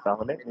হয়েছে,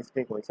 তাহলে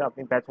মিস্টেক হয়েছে,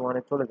 আপনি ব্যাচ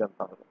ওয়ানে চলে যান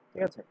তাহলে।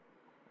 ঠিক আছে,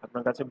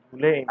 আপনার কাছে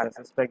ভুলে এই আচ্ছা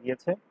মেসেজটা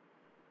গিয়েছে।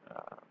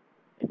 আহ,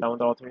 এটা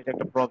আমাদের অথরিটির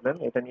একটা প্রবলেম,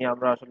 এটা নিয়ে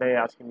আমরা আসলে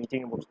আজকে মিটিং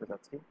এ বসতে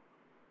যাচ্ছি।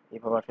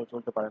 এইভাবে আসলে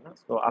চলতে পারে না।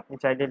 তো আপনি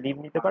চাইলে লিভ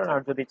নিতে পারেন,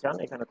 আচ্ছা আর যদি চান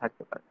এখানে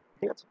থাকতে পারেন।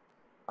 ঠিক আছে।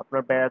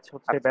 আপনার ব্যাচ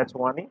হচ্ছে আচ্ছা ব্যাচ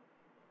ওয়ানই,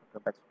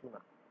 আপনার ব্যাচ টু না।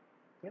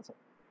 ঠিক আছে।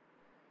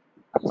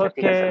 আচ্ছা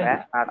ঠিক ওকে। আছে ভাই,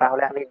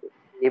 তাহলে আমি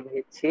লিভ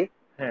নিচ্ছি।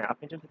 হ্যাঁ,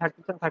 আপনি যদি থাকতে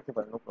চান থাকতে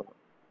পারেন, নো প্রবলেম।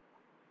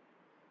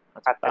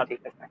 আচ্ছা, আচ্ছা তার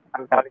ঠিক আছে,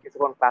 আমি হ্যাঁ তাহলে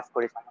কিছুক্ষণ ক্লাস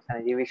করি, সমস্যা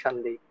নেই, রিভিশন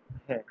দিই।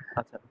 হ্যাঁ।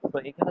 আচ্ছা, তো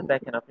এখানে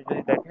দেখেন, আপনি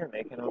যদি দেখেন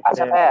এখানে হচ্ছে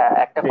আচ্ছা ভাইয়া,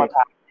 একটা যে,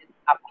 কথা,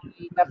 আপনি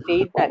এটা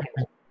পেইড না কেন?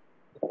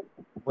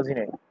 বুঝি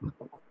নাই।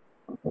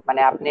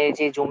 মানে আপনি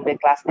যে জুমে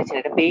ক্লাস নিচ্ছেন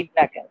এটা পেইড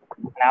না কেন?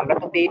 মানে আমরা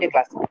তো পেইডে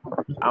ক্লাস নিই।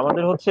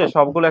 আমাদের হচ্ছে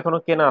সবগুলো এখনো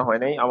কেনা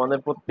হয় নাই। আমাদের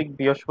প্রত্যেক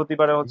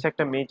বৃহস্পতিবারে হচ্ছে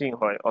একটা মিটিং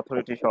হয়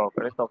অথরিটি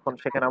সহকারে, তখন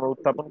সেখানে আমরা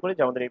উত্থাপন করি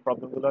যে আমাদের এই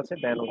প্রবলেম গুলো আছে,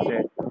 দেন হচ্ছে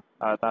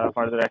তারা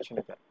ফার্দার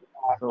অ্যাকশনে যায়।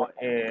 তো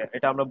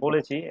এটা আমরা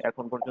বলেছি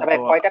এখন পর্যন্ত। তবে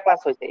কয়টা ক্লাস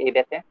হয়েছে এই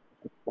ব্যাচে?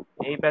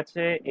 এই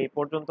ব্যাচে এই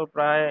পর্যন্ত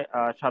প্রায়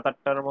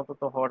 7-8টার মতো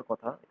তো হওয়ার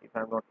কথা, if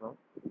I am not wrong.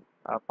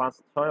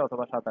 5-6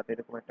 অথবা 7-8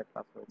 এরকম একটা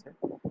ক্লাস হয়েছে।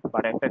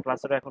 বাট একটা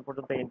ক্লাসেরও এখন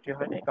পর্যন্ত এন্ট্রি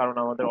হয়নি, কারণ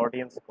আমাদের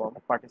অডিয়েন্স কম,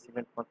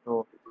 পার্টিসিপেন্ট মাত্র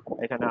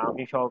এখানে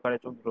আমি সহকারে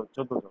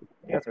 14 জন।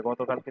 ঠিক আছে,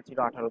 গতকালকে ছিল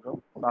 18 জন,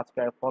 তো আজকে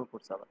ফল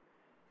করছে আবার।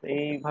 তো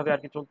এইভাবে আর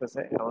কি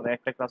চলতেছে, আমাদের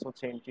একটা ক্লাস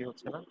হচ্ছে এন্ট্রি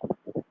হচ্ছে না,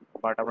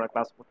 বাট আমরা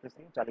ক্লাস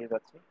করতেছি, চালিয়ে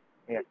যাচ্ছি,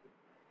 এই আর কি।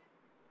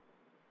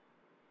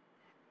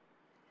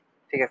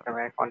 ঠিক আছে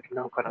ভাই,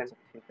 কন্টিনিউ করেন। আচ্ছা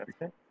ঠিক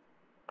আছে,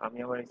 আমি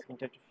আমার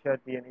স্ক্রিনটা একটু শেয়ার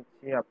দিয়ে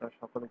নিচ্ছি, আপনারা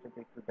সকলে যদি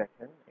একটু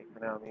দেখেন।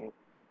 এখানে আমি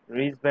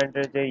রিজ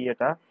ব্যান্ডের যে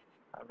ইয়েটা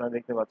আপনারা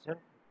দেখতে পাচ্ছেন,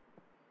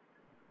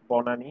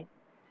 বনানী,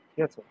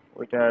 ঠিক আছে,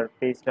 ওইটার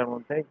পেজটার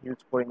মধ্যে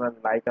হিউজ পরিমাণ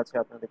লাইক আছে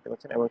আপনারা দেখতে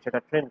পাচ্ছেন, এবং সেটা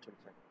ট্রেন্ড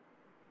চলছে।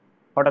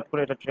 হঠাৎ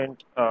করে এটা ট্রেন্ড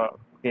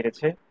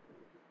বেড়েছে।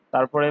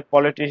 তারপরে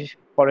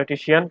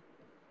পলিটিশিয়ান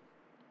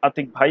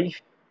আতিক ভাই,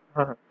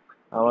 হ্যাঁ,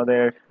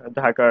 আমাদের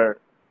ঢাকার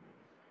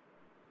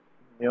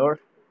মেয়র,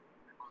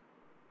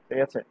 ঠিক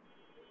আছে,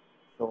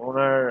 তো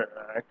ওনার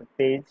একটা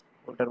পেজ,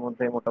 ওটার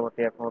মধ্যে মোটামুটি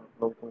এখন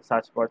লোকজন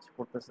সার্চ বার্চ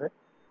করতেছে,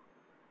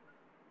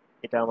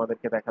 এটা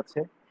আমাদেরকে দেখাচ্ছে,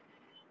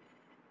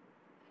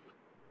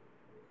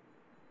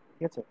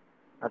 ঠিক আছে,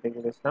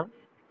 আতিকুল ইসলাম।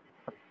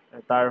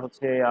 তার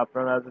হচ্ছে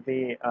আপনারা যদি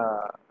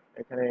আহ,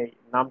 এখানে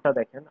নামটা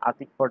দেখেন,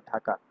 আতিক ফর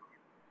ঢাকা,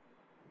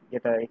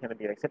 যেটা এখানে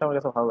দিয়ে রাখছে, সেটা আমার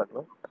কাছে ভালো লাগলো,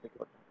 আতিক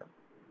ফর ঢাকা।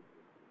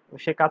 তো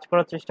সে কাজ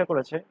করার চেষ্টা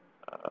করেছে।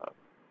 আহ,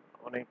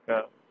 অনেক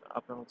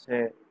আপনার হচ্ছে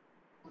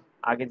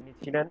আগে যিনি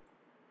ছিলেন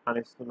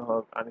আনিসুল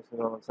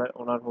রহমান স্যার,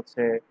 ওনার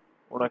হচ্ছে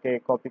ওনাকে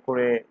কপি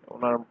করে,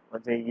 ওনার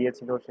যে ইয়ে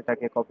ছিল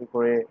সেটাকে কপি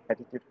করে,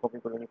 অ্যাটিটিউড কপি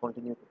করে উনি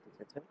কন্টিনিউ করতে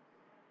চেয়েছেন।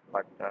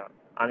 বাট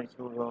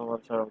আনিসুল রহমান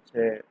স্যার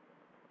হচ্ছে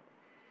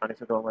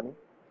আনিসুর রহমানই,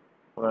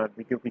 ওনার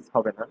দ্বিতীয় পিস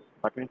হবে না।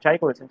 বাট উনি ট্রাই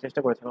করেছেন,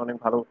 চেষ্টা করেছেন, অনেক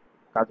ভালো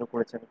কাজও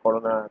করেছেন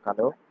করোনা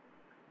কালেও।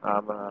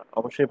 আমরা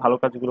অবশ্যই ভালো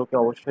কাজগুলোকে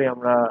অবশ্যই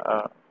আমরা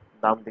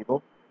দাম দিব,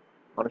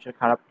 মানুষের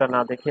খারাপটা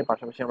না দেখে,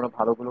 পাশাপাশি আমরা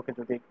ভালোগুলোকে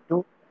যদি একটু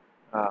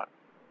আহ,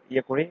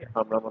 ইয়ে করি,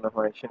 আমরা মনে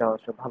হয় সেটা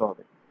অবশ্যই ভালো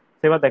হবে।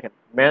 তো এবার দেখেন,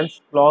 মেন্স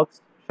ক্লথস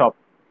শপ,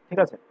 ঠিক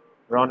আছে,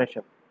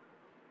 রনেশন,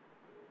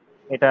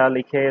 এটা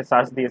লিখে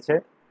সার্চ দিয়েছে।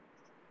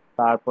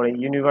 তারপরে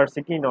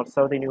ইউনিভার্সিটি, নর্থ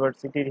সাউথ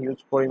ইউনিভার্সিটির হিউজ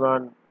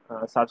পরিমাণ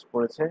সার্চ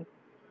করেছে।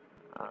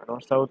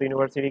 নর্থ সাউথ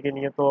ইউনিভার্সিটিকে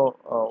নিয়ে তো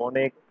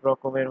অনেক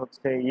রকমের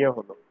হচ্ছে ইয়ে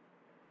হলো,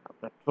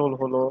 আপনার ট্রোল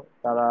হলো।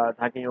 তারা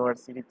ঢাকা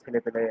ইউনিভার্সিটির ছেলে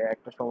পেলে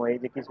একটা সময়, এই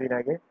যে কিছুদিন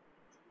আগে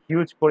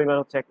হিউজ পরিমাণ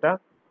হচ্ছে একটা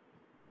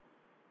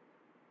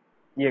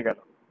ইয়ে গেল,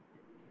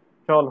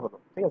 ট্রল হলো,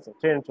 ঠিক আছে,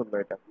 ট্রেন্ড চললো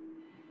এটা,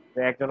 যে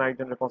একজন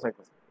আরেকজনের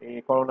পচাইতেছে এই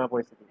করোনা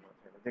পরিস্থিতির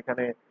মাঝখানে,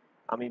 যেখানে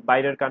আমি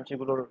বাইরের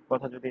কান্ট্রিগুলোর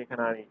কথা যদি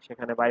এখানে আনি,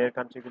 সেখানে বাইরের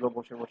কান্ট্রিগুলো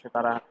বসে বসে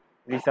তারা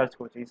রিসার্চ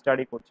করছে,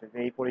 স্টাডি করছে যে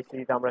এই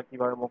পরিস্থিতিতে আমরা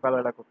কিভাবে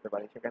মোকাবেলা করতে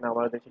পারি। সেখানে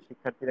আমাদের দেশের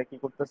শিক্ষার্থীরা কি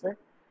করতেছে,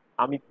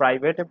 আমি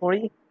প্রাইভেটে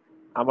পড়ি,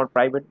 আমার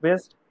প্রাইভেট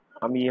বেসড,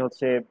 আমি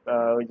হচ্ছে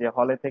ওই যে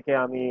হলে থেকে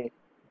আমি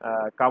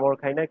কামড়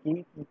খাই না, কি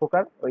কি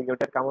প্রকার ওই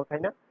ওটার কামড়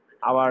খাই না।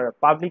 আবার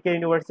পাবলিক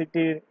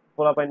ইউনিভার্সিটির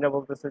পোলাপাইনরা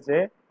বলতেছে যে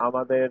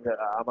আমাদের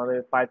আমাদের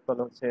পায়ের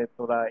তলে হচ্ছে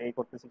তোরা এই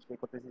করতেছিস সেই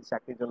করতেছিস,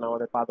 চাকরির জন্য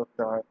আমাদের পা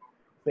ধরতে হয়।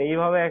 তো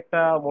এইভাবে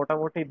একটা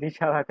মোটামুটি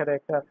বিশাল আকারে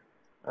একটা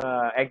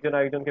একজন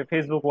আরেকজনকে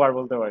ফেসবুক ওয়ার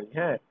বলতে পারি,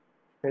 হ্যাঁ।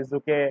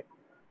 ফেসবুকে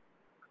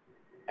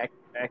এক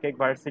এক এক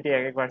ভার্সিটি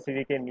এক এক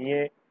ভার্সিটিকে নিয়ে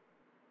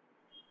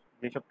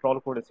যেসব ট্রল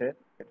করেছে,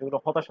 এগুলো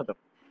হতাশাজনক,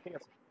 ঠিক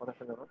আছে,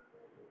 হতাশাজনক।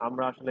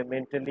 আমরা আসলে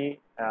মেন্টালি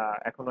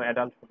এখনো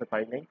অ্যাডাল্ট হতে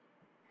পারি নাই,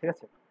 ঠিক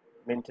আছে,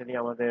 মেন্টালি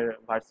আমাদের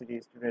ভার্সিটি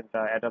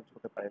স্টুডেন্টরা অ্যাডাল্ট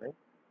হতে পারে নাই।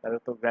 তাদের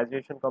তো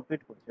গ্রাজুয়েশন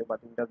কমপ্লিট করছে, বাট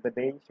ইন দ্য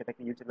ডে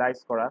সেটাকে ইউটিলাইজ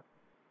করা,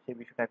 সেই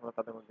বিষয়টা এখনো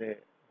তাদের মধ্যে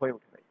হয়ে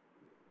ওঠে নাই,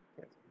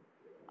 ঠিক আছে।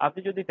 আপনি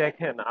যদি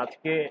দেখেন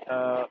আজকে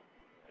আহ,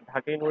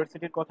 ঢাকা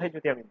ইউনিভার্সিটির কথাই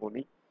যদি আমি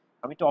বলি,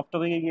 আমি একটু অফ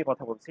টপিকে গিয়ে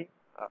কথা বলছি,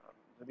 আহ,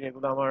 যদি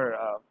এগুলো আমার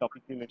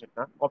টপিক রিলেটেড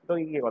না, অফ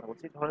টপিকে গিয়ে কথা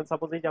বলছি। ধরেন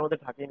সাপোজ এই যে আমাদের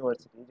ঢাকা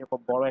ইউনিভার্সিটি যে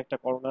খুব বড় একটা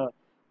করোনা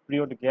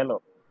পিরিয়ড গেল,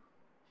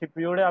 সেই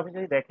পিরিয়ডে আপনি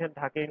যদি দেখেন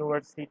ঢাকা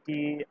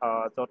ইউনিভার্সিটি,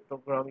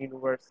 চট্টগ্রাম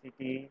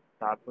ইউনিভার্সিটি,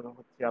 তারপরে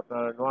হচ্ছে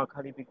আপনার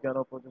নোয়াখালী বিজ্ঞান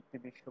ও প্রযুক্তি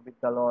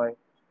বিশ্ববিদ্যালয়,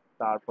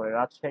 তারপরে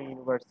রাজশাহী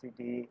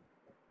ইউনিভার্সিটি,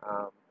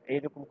 আহ,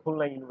 এইরকম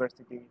খুলনা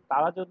ইউনিভার্সিটি,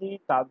 তারা যদি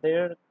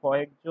তাদের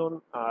কয়েকজন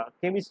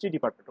কেমিস্ট্রি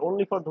ডিপার্টমেন্ট,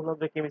 অনলি ফর ধরলাম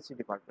যে কেমিস্ট্রি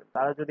ডিপার্টমেন্ট,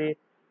 তারা যদি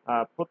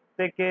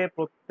প্রত্যেকে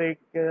প্রত্যেক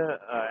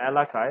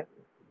এলাকায়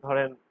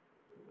ধরেন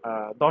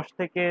 10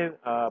 থেকে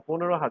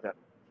 15,000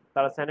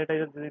 তারা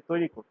স্যানিটাইজার যদি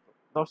তৈরি করতো,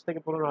 10 থেকে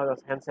 15,000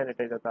 হ্যান্ড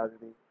স্যানিটাইজার তারা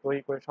যদি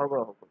তৈরি করে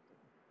সরবরাহ করতো,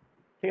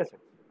 ঠিক আছে,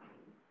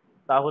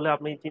 তাহলে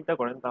আপনি চিন্তা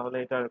করেন তাহলে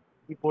এটার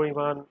কি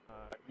পরিমাণ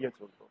ইয়ে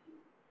চলতো।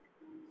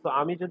 তো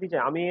আমি যদি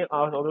যাই, আমি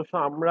অবশ্য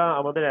আমরা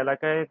আমাদের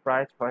এলাকায়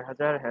প্রায়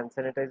 6,000 হ্যান্ড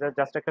স্যানিটাইজার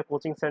জাস্ট একটা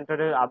কোচিং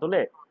সেন্টারের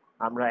আদলে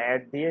আমরা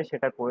অ্যাড দিয়ে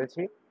সেটা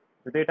করেছি।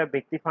 যদি এটা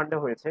ব্যক্তি ফান্ডে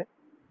হয়েছে,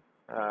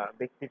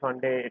 ব্যক্তি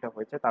ফান্ডে এটা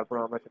হয়েছে, তারপর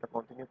আমরা সেটা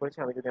কন্টিনিউ করেছি।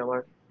 আমি যদি আমার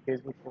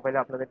ফেসবুক প্রোফাইলে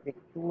আপনাদেরকে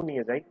একটু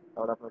নিয়ে যাই,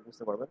 তাহলে আপনারা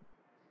বুঝতে পারবেন।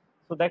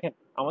 তো দেখেন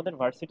আমাদের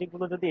ভার্সিটি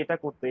গুলো যদি এটা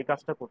করতো, এই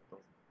কাজটা করতো,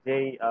 যে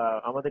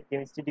আমাদের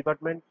কেমিস্ট্রি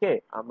ডিপার্টমেন্টকে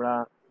আমরা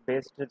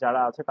বেস্ট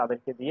যারা আছে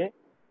তাদেরকে দিয়ে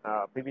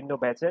বিভিন্ন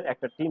ব্যাচের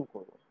একটা টিম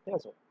করব, ঠিক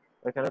আছে।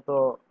 ওইখানে তো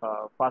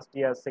first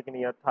year, second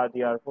year, third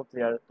year, fourth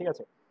year, ঠিক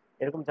আছে,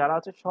 এরকম যারা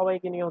আছে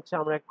সবাইকে নিয়ে হচ্ছে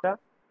আমরা একটা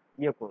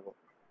ইয়ে করব।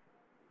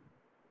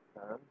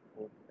 দাঁড়ান,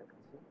 এই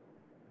দেখাচ্ছি।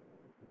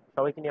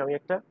 সবাইকে নিয়ে আমি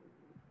একটা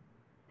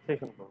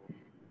সেশন করব।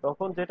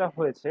 তখন যেটা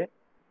হয়েছে,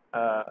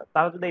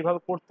 তারা যদি এইভাবে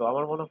করতো,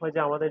 আমার মনে হয়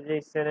যে আমাদের যে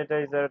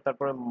স্যানিটাইজার,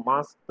 তারপরে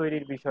মাস্ক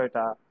তৈরির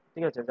বিষয়টা,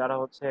 ঠিক আছে, যারা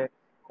হচ্ছে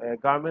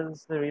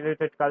গার্মেন্টস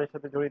রিলেটেড কাজের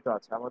সাথে জড়িত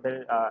আছে, আমাদের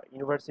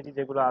ইউনিভার্সিটি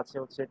যেগুলো আছে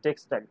হচ্ছে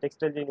টেক্সটাইল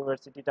টেক্সটাইল যে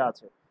ইউনিভার্সিটিটা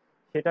আছে,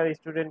 সেটার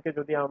স্টুডেন্টকে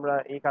যদি আমরা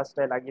এই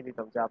কাজটায় লাগিয়ে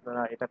দিতাম যে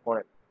আপনারা এটা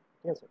করেন,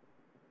 ঠিক আছে।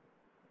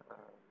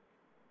 আহ,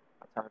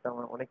 আচ্ছা, এটা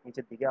আমার অনেক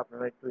নিচের দিকে,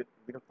 আপনারা একটু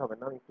বিরক্ত হবেন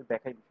না, আমি একটু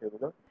দেখাই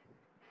বিষয়গুলো।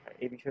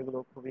 এই বিষয়গুলো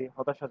খুবই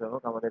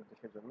হতাশাজনক আমাদের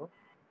দেশের জন্য।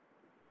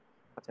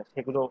 আচ্ছা,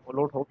 সেগুলো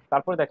লোড হোক।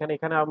 তারপরে দেখেন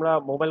এখানে আমরা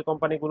মোবাইল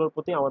কোম্পানিগুলোর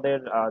প্রতি আমাদের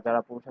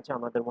যারা পুরুষ আছে,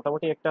 আমাদের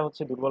মোটামুটি একটা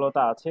হচ্ছে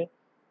দুর্বলতা আছে।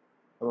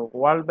 এবং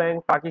ওয়ার্ল্ড ব্যাংক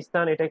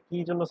পাকিস্তান এটা কি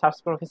জন্য সার্চ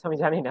করা হয়েছে আমি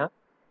জানি না,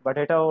 বাট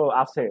এটাও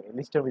আছে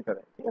লিস্টের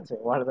ভিতরে, ঠিক আছে,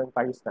 ওয়ার্ল্ড ব্যাংক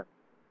পাকিস্তান।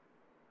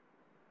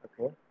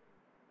 ওকে,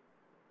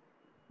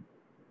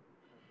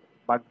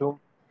 বাগডুম,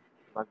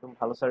 বাগডুম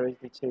ভালো সার্ভিস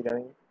দিচ্ছে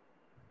ইদানিং,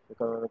 সে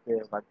কারণে অনেকে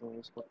বাগডুম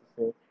ইউজ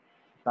করতেছে।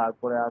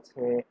 তারপরে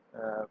আছে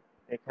আহ,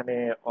 এখানে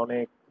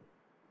অনেক,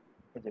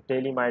 এই যে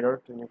টেলি মাইরর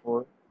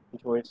 24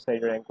 কিছু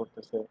ওয়েবসাইট র্যাঙ্ক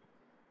করতেছে।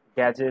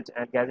 গ্যাজেট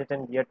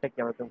অ্যান্ড গিয়ারটা কি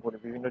আমরা বলি,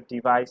 বিভিন্ন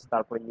ডিভাইস,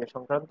 তারপরে ইয়ে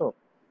সংক্রান্ত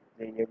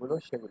যে ইয়েগুলো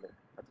সেগুলো।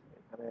 আচ্ছা,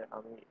 এখানে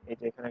আমি এই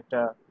যে এখানে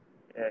একটা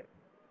আহ,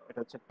 এটা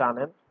হচ্ছে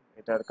টানেল,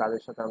 এটার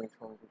কাজের সাথে আমি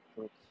সংযুক্ত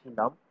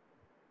ছিলাম।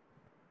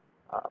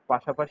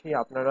 পাশাপাশি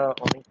আপনারা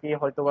অনেকেই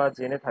হয়তোবা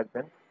জেনে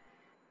থাকবেন,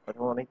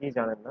 অথবা অনেকেই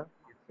জানেন না,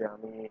 যে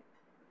আমি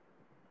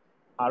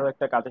আরো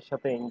একটা কাজের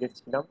সাথে এঙ্গেজ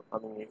ছিলাম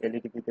আমি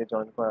এলইডিবিতে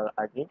জয়েন করার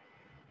আগে।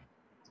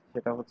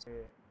 সেটা হচ্ছে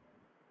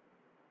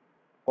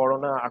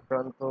করোনা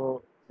আক্রান্ত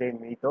যে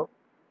মৃত,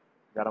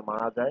 যারা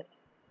মারা যায়,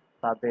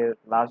 তাদের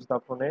লাশ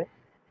দাফনে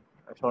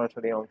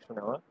সরাসরি অংশ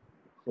নেওয়া,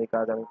 সেই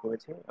কাজ আমি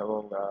করেছি।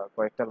 এবং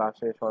কয়েকটা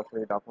লাশে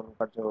সরাসরি দাফন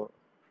কার্য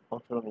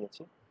অংশ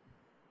নিয়েছি।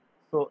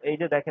 তো এই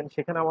যে দেখেন,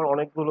 সেখানে আমার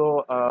অনেকগুলো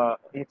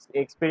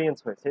এক্সপিরিয়েন্স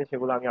হয়েছে,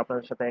 সেগুলো আমি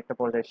আপনাদের সাথে একটা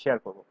পর্যায়ে শেয়ার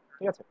করব,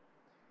 ঠিক আছে।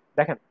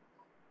 দেখেন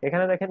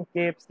এখানে দেখেন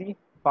কেএফসি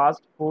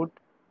ফাস্ট ফুড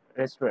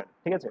রেস্টুরেন্ট,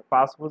 ঠিক আছে,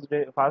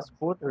 ফাস্ট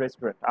ফুড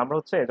রেস্টুরেন্ট। আমরা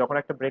হচ্ছে যখন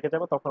একটা ব্রেকে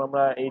যাব তখন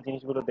আমরা এই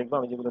জিনিসগুলো দেখবো,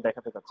 আমি যেগুলো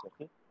দেখাতে চাচ্ছি আর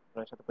কি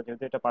আপনার সাথে,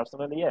 যেহেতু এটা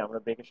পার্সোনালি আমরা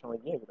ব্রেকের সময়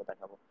গিয়ে এগুলো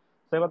দেখাবো।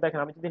 তো এবার দেখেন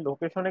আমি যদি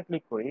লোকেশনে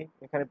ক্লিক করি,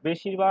 এখানে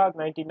বেশিরভাগ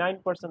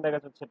 99% দেখা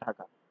যাচ্ছে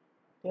ঢাকা,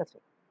 ঠিক আছে,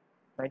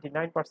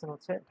 99%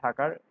 হচ্ছে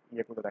ঢাকার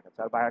ইয়েগুলো দেখাচ্ছে,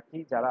 আর বাকি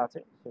যারা আছে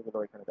সেগুলো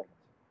এখানে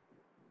দেখাচ্ছে।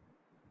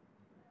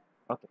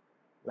 ওকে,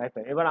 লাইফ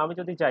টাইম। এবার আমি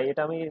যদি যাই,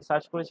 এটা আমি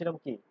সার্চ করেছিলাম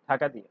কি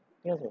ঢাকা দিয়ে,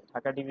 ঠিক আছে,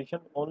 Dhaka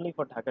division, only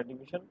for Dhaka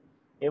division.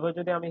 এবার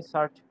যদি আমি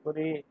সার্চ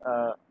করি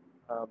আহ,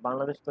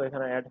 বাংলাদেশ, তো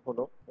এখানে অ্যাড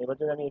হলো। এবার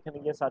যদি আমি এখানে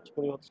গিয়ে সার্চ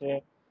করি হচ্ছে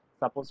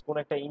সাপোজ কোন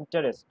একটা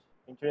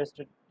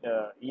ইন্টারেস্টেড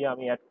ইয়ে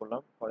আমি অ্যাড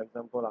করলাম, ফর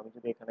এক্সাম্পল আমি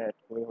যদি এখানে অ্যাড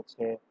করি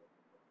হচ্ছে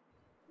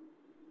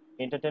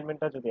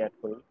এন্টারটেনমেন্টটা যদি অ্যাড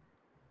করি,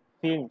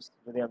 ফিল্মস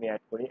যদি আমি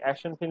অ্যাড করি,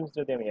 অ্যাকশন ফিল্মস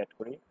যদি আমি অ্যাড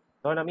করি,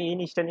 ধরেন আমি এই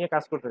নিশটা নিয়ে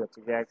কাজ করতে যাচ্ছি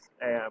যে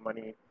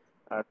মানে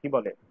কি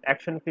বলে,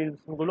 অ্যাকশন ফিল্মস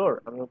গুলোর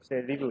আমি হচ্ছে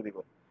রিভিউ দিব।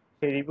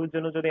 সেই রিভিউর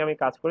জন্য যদি আমি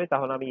কাজ করি,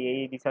 তাহলে আমি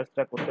এই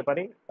রিসার্চটা করতে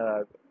পারি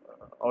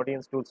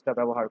অডিয়েন্স টুলসটা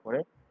ব্যবহার করে,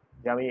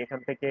 যে আমি এখান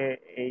থেকে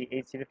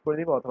এই সিলেক্ট করে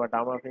দিব, অথবা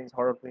drama films,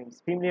 horror films,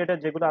 film related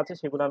যেগুলো আছে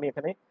সেগুলো আমি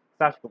এখানে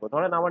সার্চ করবো।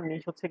 ধরেন আমার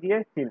নিশ হচ্ছে গিয়ে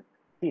ফিল্ম,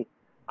 কি,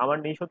 আমার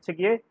নিশ হচ্ছে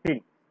গিয়ে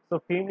ফিল্ম। তো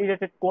ফিল্ম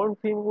রিলেটেড কোন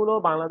ফিল্মগুলো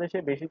বাংলাদেশে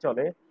বেশি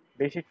চলে,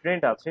 বেশি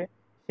ট্রেন্ড আছে,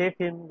 সেই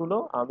ফিল্মগুলো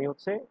আমি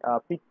হচ্ছে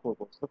পিক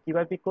করবো। তো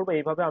কিভাবে পিক করবো,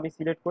 এইভাবে আমি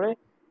সিলেক্ট করে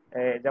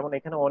যেমন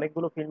এখানে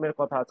অনেকগুলো ফিল্মের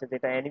কথা আছে,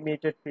 যেটা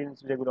অ্যানিমেটেড ফিল্মস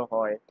যেগুলো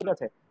হয়, ঠিক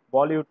আছে,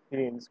 বলিউড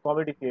ফিল্মস,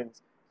 কমেডি ফিল্মস।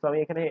 তো আমি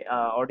এখানে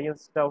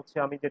অডিয়েন্সটা হচ্ছে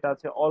আমি যেটা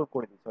আছে অল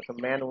করে দিচ্ছি, অর্থাৎ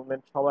ম্যান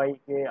উমেন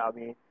সবাইকে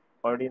আমি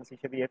অডিয়েন্স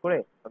হিসেবে ইয়ে করে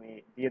আমি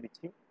দিয়ে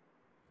দিচ্ছি।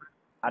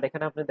 আর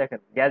এখানে আপনি দেখেন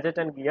gadget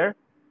and gear,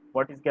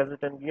 what is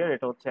gadget and gear,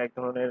 এটা হচ্ছে এক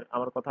ধরনের,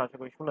 আমার কথা আশা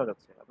করি শোনা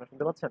যাচ্ছে, আপনারা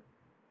শুনতে পাচ্ছেন?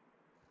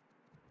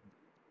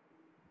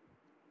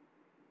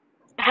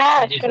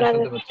 হ্যাঁ, জি স্যার, শোনা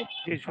শুনতে যাচ্ছে। পাচ্ছি।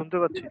 জি শুনতে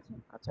পাচ্ছি।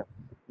 আচ্ছা,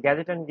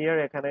 গ্যাজেট অ্যান্ড গিয়ার,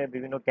 এখানে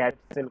বিভিন্ন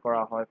গ্যাজেট সেল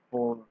করা হয়,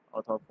 ফোন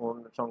অথবা ফোন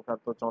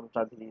সংক্রান্ত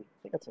যন্ত্রাদি,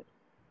 ঠিক আছে,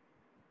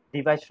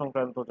 ডিভাইস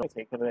সংক্রান্ত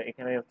এখানে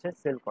এখানে হচ্ছে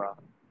সেল করা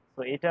হয়।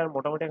 তো এটার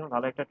মোটামুটি এখন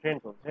ভালো একটা ট্রেন্ড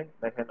চলছে।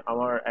 দেখেন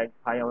আমার এক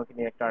ভাই আমাকে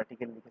নিয়ে একটা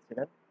আর্টিকেল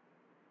লিখেছিলেন,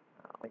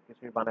 অনেক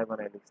কিছুই বানায়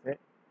বানায় লিখছে।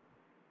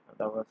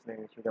 That was the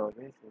issue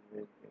nowadays in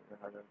the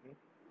hierarchy.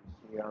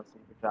 He asked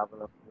him to travel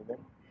of women.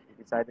 He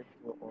decided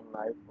to own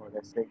life for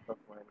the sake of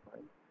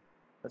mankind.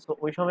 তো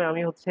ওই সময়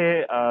আমি হচ্ছে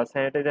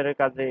স্যানিটাইজারের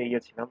কাজে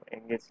ছিলাম,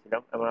 এঙ্গেজ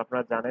ছিলাম। এবং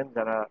আপনারা জানেন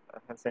যারা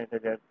হ্যান্ড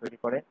স্যানিটাইজার তৈরি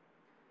করে,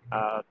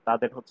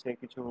 তাদের হচ্ছে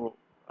কিছু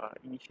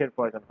ইসের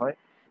প্রয়োজন হয়।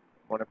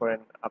 মনে করেন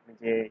আপনি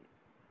যে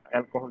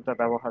অ্যালকোহলটা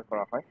ব্যবহার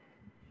করা হয়,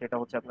 সেটা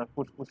হচ্ছে আপনার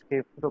ফুসফুসকে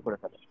ফুটো করে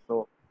ফেলে। তো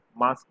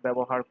মাস্ক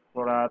ব্যবহার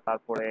করা,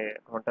 তারপরে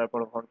ঘন্টার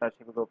পর ঘন্টা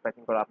সেগুলো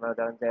প্যাকিং করা, আপনারা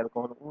জানেন যে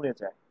অ্যালকোহল উড়ে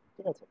যায়,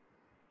 ঠিক আছে,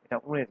 এটা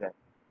উড়ে যায়।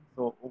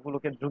 তো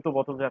ওগুলোকে দ্রুত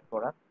বোতলজাত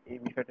করা এই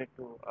বিষয়টা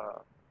একটু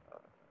আহ,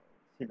 আহ,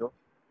 ছিল,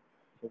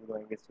 সেগুলো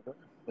এঙ্গেজ ছিল।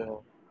 তো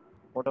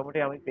মোটামুটি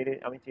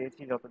আমি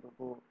চেয়েছি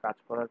যতটুকু কাজ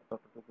করার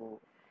ততটুকু,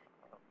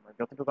 মানে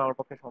যতটুকু আমার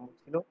পক্ষে সম্ভব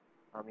ছিল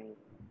আমি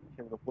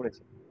সেগুলো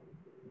করেছি।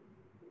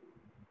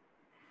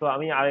 তো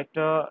আমি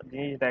আরেকটা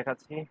জিনিস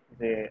দেখাচ্ছি,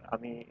 যে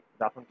আমি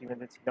দাফন টিমে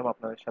যে ছিলাম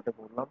আপনাদের সাথে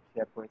বললাম,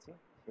 শেয়ার করেছি,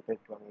 সেটা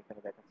একটু আমি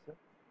এখানে দেখাচ্ছি।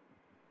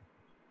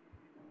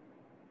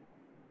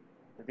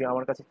 যদি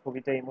আমার কাছে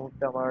ছবিটা এই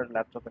মুহূর্তে আমার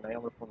ল্যাপটপে নাই,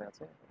 আমার ফোনে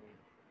আছে, আমি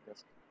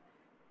জাস্ট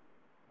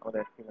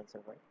আমাদের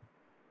ফ্রিল্যান্সার ভাই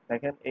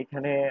দেখেন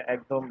এইখানে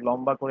একদম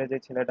লম্বা করে যে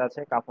ছেলেটা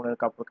আছে কাপড়ের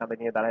কাপড় কাঁধে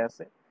নিয়ে দাঁড়ায়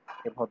আছে,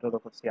 এই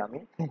ভদ্রলোক হচ্ছি আমি।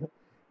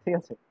 ঠিক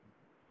আছে।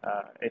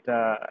 এটা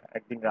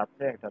একদিন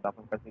রাত্রে একটা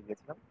দাফন কাজে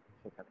গিয়েছিলাম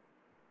সেখানে।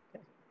 ঠিক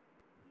আছে?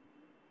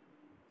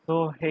 তো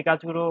এই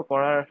কাজগুলো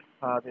করার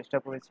চেষ্টা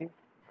করেছি।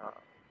 আহ,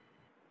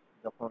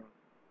 যখন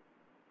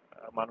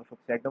মানুষ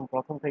হচ্ছে একদম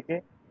প্রথম থেকে,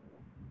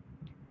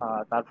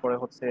 তারপরে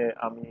হচ্ছে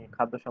আমি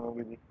খাদ্য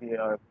সামগ্রী বিক্রি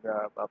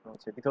আপনার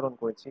হচ্ছে বিতরণ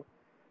করেছি।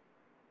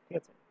 ঠিক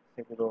আছে,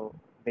 সেগুলো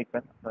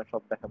দেখবেন, আপনার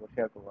সব দেখাবো,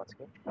 শেয়ার করবো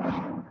আজকে।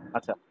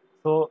 আচ্ছা,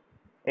 তো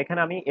এখানে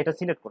আমি এটা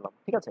সিলেক্ট করলাম।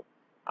 ঠিক আছে,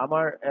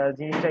 আমার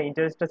জিনিসটা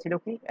ইন্টারেস্টটা ছিল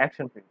কি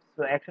অ্যাকশন ফিল্ম।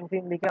 তো অ্যাকশন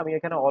ফিল্ম লিখে আমি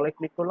এখানে অলে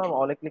ক্লিক করলাম।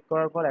 অলে ক্লিক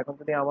করার পর এখন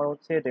যদি আমার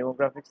হচ্ছে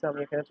ডেমোগ্রাফিক্সে আমি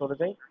এখানে চলে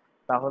যাই,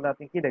 তাহলে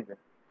আপনি কি দেখবেন?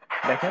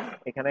 দেখেন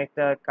এখানে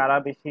একটা কারা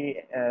বেশি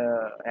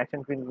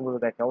অ্যাকশন ফিল্ম গুলো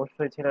দেখে,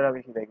 অবশ্যই ছেলেরা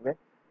বেশি দেখবে।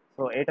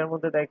 তো এটার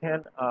মধ্যে দেখেন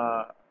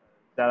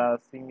যারা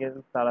সিঙ্গেল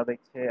তারা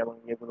দেখছে, এবং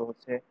ইয়েগুলো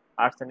হচ্ছে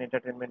আর্টস এন্ড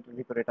এন্টারটেনমেন্টের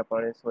ভিতরে এটা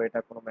পড়ে, সো এটা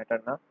কোনো ম্যাটার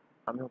না।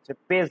 আমি হচ্ছে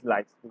পেজ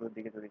লাইকস গুলোর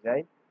দিকে যদি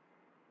যাই,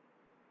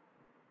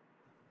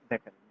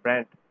 দেখেন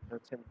ব্র্যান্ড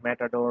হচ্ছে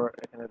ম্যাটাডোর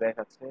এখানে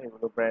দেখাচ্ছে,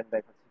 এগুলো ব্র্যান্ড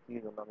দেখাচ্ছে কি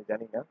জন্য আমি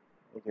জানি না।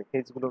 এই যে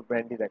পেজগুলোর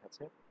ব্র্যান্ডই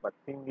দেখাচ্ছে, বাট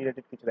ফিল্ম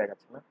রিলেটেড কিছু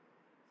দেখাচ্ছে না।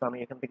 তো আমি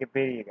এখান থেকে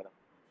বেরিয়ে গেলাম,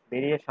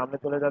 বেরিয়ে সামনে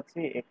চলে যাচ্ছি।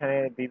 এখানে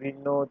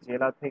বিভিন্ন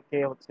জেলা থেকে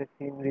হচ্ছে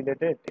ফিল্ম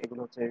রিলেটেড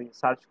এগুলো হচ্ছে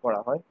সার্চ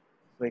করা হয়।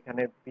 তো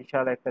এখানে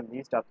বিশাল একটা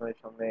লিস্ট আপনাদের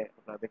সামনে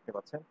আপনারা দেখতে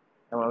পাচ্ছেন।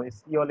 এবং আমি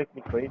সি অলে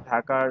ক্লিক করি,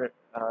 ঢাকার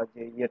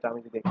যে ইয়েটা আমি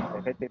যদি এখানে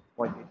দেখাই,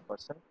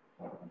 35%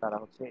 তারা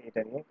হচ্ছে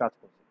এটা নিয়ে কাজ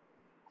করছে।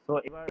 তো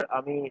এবার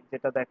আমি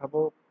যেটা দেখাবো,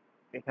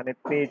 এখানে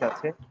পেজ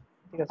আছে।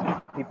 ঠিক আছে,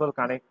 people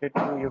connected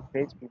to your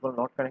page, people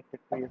not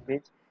connected to your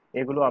page,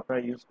 এগুলো আপনারা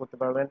ইউজ করতে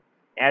পারবেন।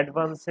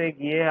 অ্যাডভান্সে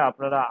গিয়ে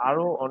আপনারা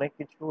আরো অনেক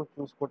কিছু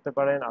চুজ করতে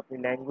পারেন। আপনি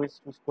ল্যাঙ্গুয়েজ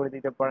চুজ করে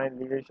দিতে পারেন,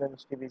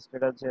 রিলেশনশিপ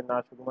স্ট্যাটাস যে না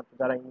শুধুমাত্র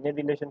যারা ইন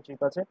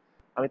রিলেশনশিপ আছে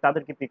আমি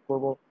তাদেরকে পিক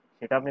করব,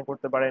 সেটা আপনি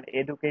করতে পারেন।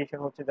 এডুকেশন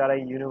হচ্ছে যারা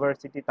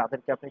ইউনিভার্সিটি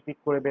তাদেরকে আপনি পিক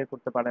করে বের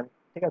করতে পারেন।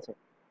 ঠিক আছে,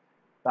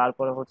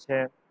 তারপরে হচ্ছে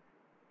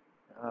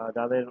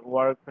যাদের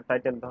ওয়ার্ক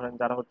টাইটেল ধরেন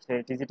যারা হচ্ছে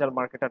ডিজিটাল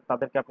মার্কেটার,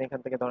 তাদেরকে আপনি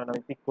এখান থেকে ধরেন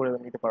আমি পিক করে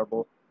নিতে পারবো।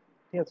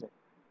 ঠিক আছে,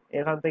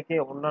 এখান থেকে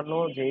অন্যান্য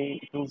যেই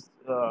টুলস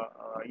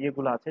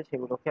ইয়েগুলো আছে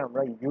সেগুলোকে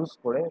আমরা ইউজ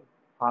করে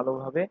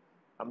ভালোভাবে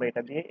আমরা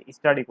এটা দিয়ে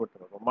স্টাডি করতে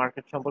পারবো,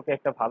 মার্কেট সম্পর্কে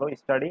একটা ভালো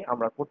স্টাডি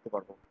আমরা করতে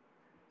পারবো।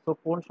 তো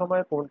কোন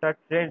সময় কোনটা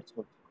ট্রেন্ড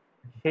চলছে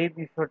সেই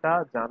বিষয়টা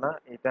জানা,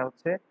 এটা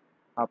হচ্ছে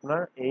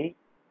আপনার এই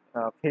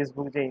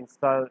ফেসবুক যে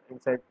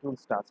ইনসাইট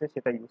টুলসটা আছে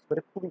সেটা ইউজ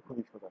করে খুবই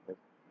খুবই সোজা হয়ে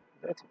যায়।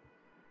 ঠিক আছে,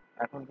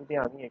 এখন যদি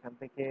আমি এখান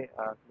থেকে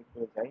ক্লিক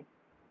করে যাই,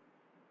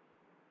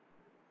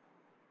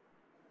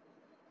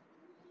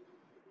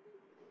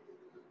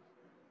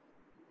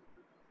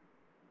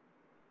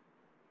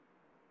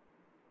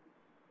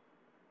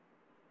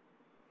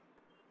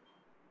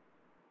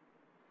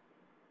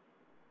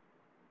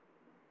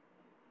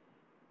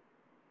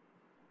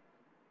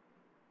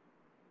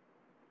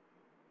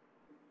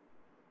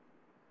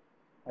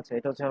 আচ্ছা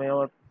এটা হচ্ছে আমি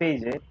আমার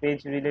পেজ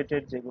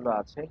রিলেটেড যেগুলো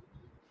আছে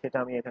সেটা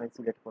আমি এখানে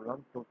সিলেক্ট করলাম,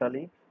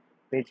 টোটালি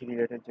পেজ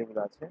রিলেটেড যেগুলো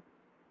আছে।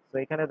 তো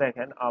এখানে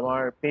দেখেন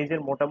আমার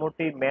পেজের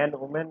মোটামুটি ম্যান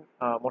উমেন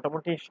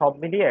মোটামুটি সব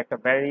মিলিয়ে একটা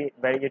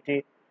ভ্যারিয়েটি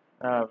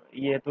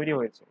ইয়ে তৈরি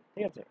হয়েছে।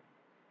 ঠিক আছে,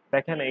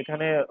 দেখেন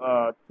এখানে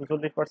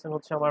 44%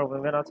 হচ্ছে আমার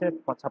উইমেন আছে,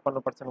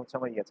 56% হচ্ছে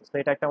আমার ইয়ে আছে। তো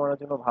এটা একটা আমার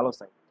জন্য ভালো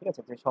সাইন। ঠিক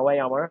আছে, যে সবাই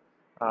আমার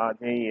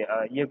যেই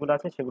ইয়েগুলো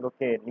আছে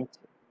সেগুলোকে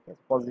নিচ্ছে, ঠিক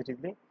আছে,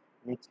 পজিটিভলি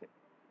নিচ্ছে।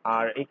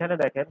 আর এখানে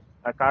দেখেন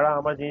কারা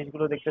আমার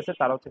জিনিসগুলো দেখতেছে,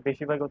 তারা হচ্ছে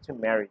বেশিরভাগ হচ্ছে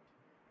ম্যারিড।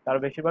 তারা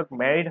বেশিরভাগ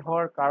ম্যারিড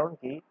হওয়ার কারণ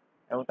কি,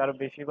 এবং তারা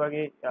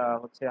বেশিরভাগই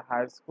হচ্ছে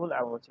হায়ার স্কুল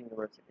এবং হচ্ছে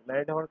ইউনিভার্সিটি।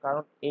 ম্যারিড হওয়ার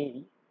কারণ এই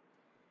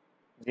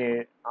যে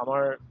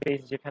আমার পেজ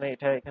যেখানে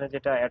এখানে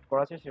যেটা অ্যাড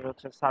করা আছে সেটা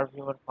হচ্ছে সার্ভ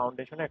হিউম্যান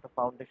ফাউন্ডেশনের একটা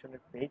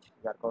ফাউন্ডেশনের পেজ,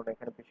 যার কারণে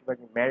এখানে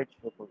বেশিরভাগই ম্যারিড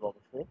শো করবে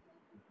অবশ্যই।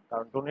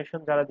 কারণ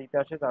ডোনেশন যারা দিতে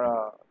আসে তারা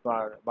তো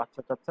আর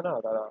বাচ্চা চাচ্ছে না,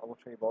 তারা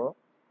অবশ্যই বড়।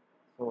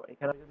 তো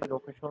এখানে যদি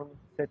লোকেশন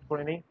সেট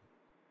করে নিই,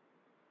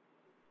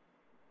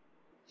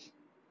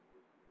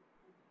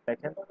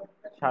 দেখেন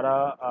সারা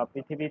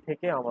পৃথিবী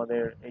থেকে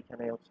আমাদের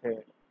এখানে হচ্ছে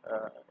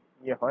আহ,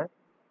 ইয়ে হয়,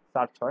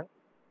 সার্চ হয়।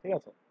 ঠিক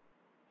আছে,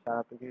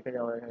 সারা পৃথিবী থেকে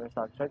আমাদের এখানে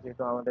সার্চ হয়,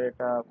 যেহেতু আমাদের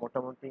এটা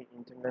মোটামুটি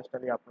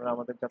ইন্টারন্যাশনালি। আপনারা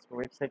আমাদের জাস্ট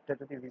ওয়েবসাইটটা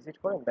যদি ভিজিট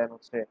করেন দেন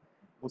হচ্ছে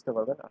বুঝতে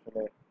পারবেন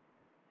আসলে।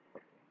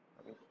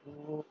 আমি একটু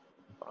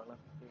বাংলা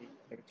থেকে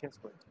এটাকে চেঞ্জ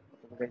করেছি,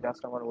 আপনি যদি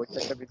জাস্ট আমার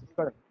ওয়েবসাইটটা ভিজিট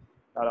করেন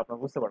তাহলে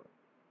আপনারা বুঝতে পারবেন।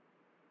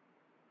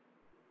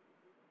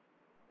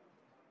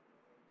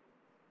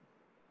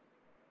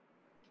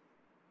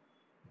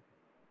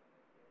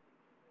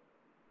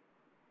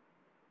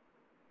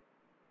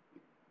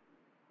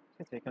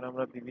 আছে, এখানে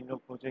আমরা বিভিন্ন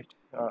প্রজেক্ট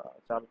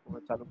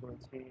চালু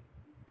করেছি।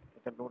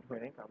 এটা লোড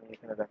হয়ে নেই, আমি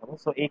এখানে দেখাবো।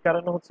 সো এই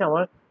কারণে হচ্ছে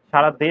আমার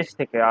সারা দেশ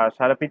থেকে আর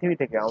সারা পৃথিবী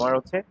থেকে আমার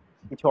হচ্ছে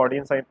কিছু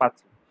অডিয়েন্স আমি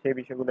পাচ্ছি, সেই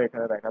বিষয়গুলো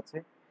এখানে দেখাচ্ছে।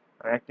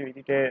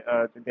 অ্যাক্টিভিটিতে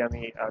যদি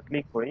আমি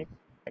ক্লিক করি,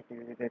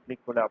 অ্যাক্টিভিটিতে ক্লিক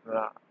করলে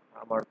আপনারা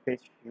আমার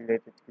পেজ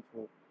রিলেটেড কিছু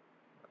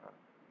আহ,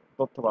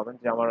 তথ্য পাবেন,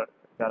 যে আমার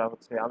যারা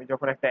হচ্ছে, আমি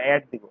যখন একটা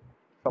অ্যাড দিব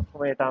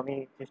সবসময় এটা আমি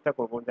চেষ্টা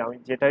করব যে আমি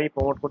যেটাই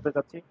প্রমোট করতে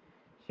চাচ্ছি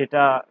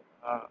সেটা,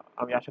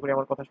 আমি আশা করি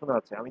আমার কথা শোনা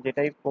যাচ্ছে, আমি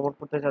যেটাই প্রমোট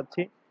করতে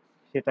চাচ্ছি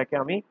সেটাকে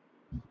আমি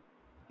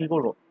কি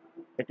করব,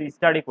 একটু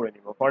স্টাডি করে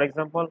নিব। ফর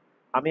এক্সাম্পল,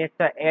 আমি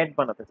একটা অ্যাড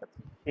বানাতে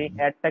চাচ্ছি, সেই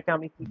অ্যাডটাকে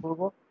আমি কি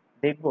করব,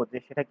 দেখবো যে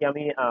সেটা কি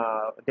আমি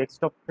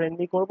ডেস্কটপ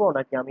ফ্রেন্ডলি করব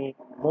নাকি আমি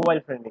মোবাইল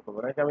ফ্রেন্ডলি করব,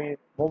 নাকি আমি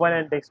মোবাইল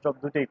অ্যান্ড ডেস্কটপ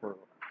দুটোই করব।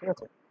 ঠিক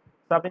আছে,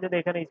 তো আপনি যদি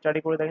এখানে স্টাডি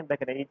করে দেখেন,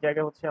 দেখেন এই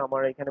জায়গায় হচ্ছে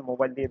আমার এখানে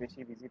মোবাইল দিয়ে বেশি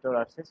ভিজিটর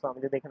আসছে। সো আমি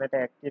যদি এখানে একটা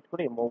অ্যাড ক্রিয়েট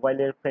করি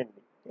মোবাইলের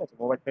ফ্রেন্ডলি, ঠিক আছে,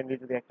 মোবাইল ফ্রেন্ডলি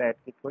যদি একটা অ্যাড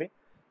ক্রিয়েট করি,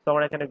 তো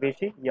আমার এখানে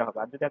বেশি ইয়ে হবে।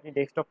 আর যদি আপনি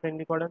ডেস্কটপ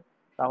ফ্রেন্ডলি করেন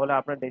তাহলে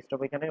আপনার ডেস্কটপ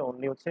এখানে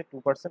অনলি হচ্ছে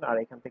 2%, আর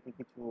এখান থেকে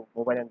কিছু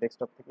মোবাইল অ্যান্ড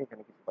ডেস্কটপ থেকে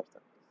এখানে কিছু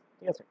পার্সেন্ট।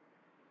 ঠিক আছে,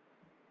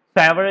 তো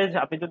অ্যাভারেজ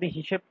আপনি যদি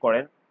হিসেব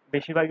করেন,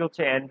 বেশিরভাগই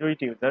হচ্ছে অ্যান্ড্রয়েড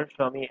ইউজার।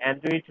 সো আমি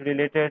অ্যান্ড্রয়েড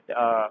রিলেটেড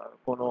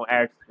কোনো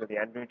অ্যাডস, যদি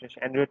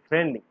অ্যান্ড্রয়েড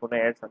ফ্রেন্ডলি কোনো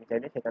অ্যাডস আমি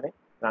চাইলে সেখানে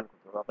রান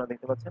করতে পারবো। আপনারা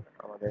দেখতে পাচ্ছেন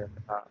আমাদের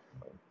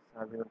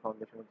সার্ভিস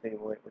ফাউন্ডেশনের যে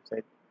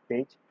ওয়েবসাইট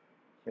পেজ,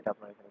 সেটা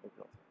আপনারা এখানে দেখতে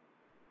পাচ্ছেন।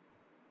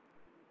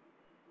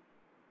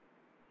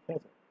 ঠিক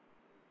আছে,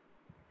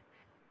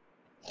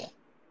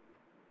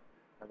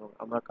 এবং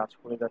আমরা কাজ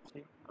করে যাচ্ছি,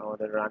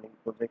 আমাদের রানিং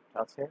প্রজেক্ট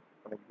আছে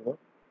অনেকগুলো,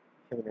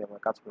 সেগুলো আমরা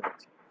কাজ করে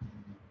যাচ্ছি।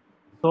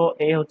 তো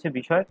এই হচ্ছে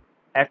বিষয়।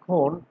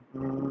 এখন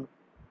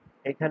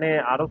এখানে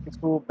আরো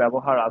কিছু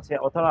ব্যবহার আছে,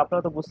 অথবা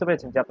আপনারা তো বুঝতে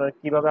পেরেছেন যে আপনারা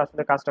কিভাবে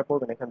আসলে কাজটা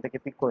করবেন। এখান থেকে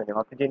পিক করে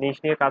নেবেন, আপনি যে নিশ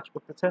নিয়ে কাজ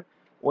করতেছেন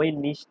ওই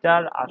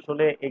নিশটার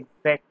আসলে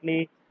এক্স্যাক্টলি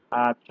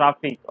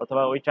ট্রাফিক,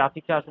 অথবা ওই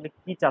ট্রাফিকটা আসলে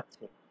কি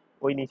চাচ্ছে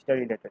ওই নিশটা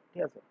রিলেটেড।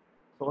 ঠিক আছে,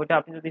 তো ওইটা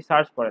আপনি যদি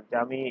সার্চ করেন যে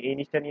আমি এই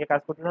নিশটা নিয়ে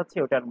কাজ করতে চাচ্ছি,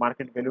 ওটার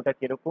মার্কেট ভ্যালুটা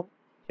কিরকম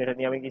সেটা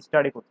নিয়ে আমি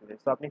স্টাডি করতে চাই,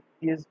 তো আপনি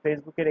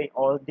ফেসবুকের এই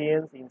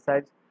অডিয়েন্স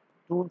ইনসাইটস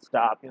টুলসটা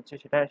আপনি হচ্ছে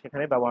সেটা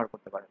সেখানে ব্যবহার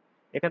করতে পারেন।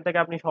 এখান থেকে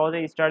আপনি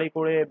সহজেই স্টাডি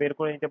করে বের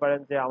করে নিতে পারেন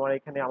যে আমার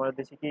এখানে আমাদের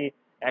দেশে কি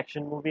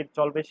অ্যাকশন মুভির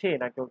চল বেশি,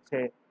 নাকি হচ্ছে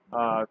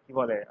কি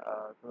বলে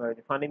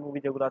ফানি মুভি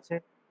যেগুলো আছে,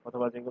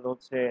 অথবা যেগুলো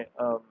হচ্ছে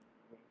আম,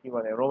 কি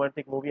বলে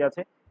রোমান্টিক মুভি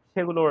আছে,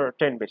 সেগুলোর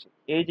ট্রেন্ড বেশি।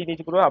 এই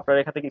জিনিসগুলো আপনারা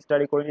এখান থেকে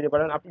স্টাডি করে নিতে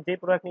পারেন। আপনি যে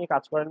প্রোডাক্ট নিয়ে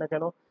কাজ করেন না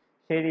কেন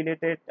সেই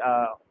রিলেটেড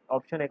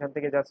অপশন এখান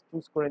থেকে জাস্ট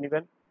চুজ করে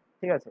নেবেন।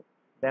 ঠিক আছে,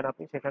 দেন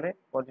আপনি সেখানে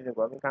কন্টিনিউ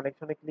করবেন। আমি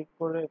কানেকশনে ক্লিক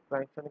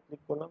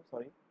করলাম,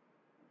 সরি,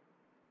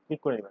 ক্লিক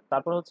করে নেবেন।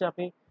 তারপর হচ্ছে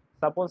আপনি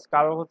সাপোজ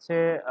কারো হচ্ছে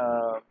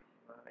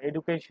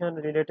এডুকেশন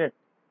রিলেটেড,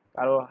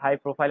 কারো হাই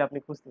প্রোফাইল আপনি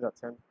খুঁজতে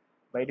যাচ্ছেন,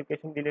 বা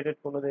এডুকেশন রিলেটেড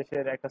কোনো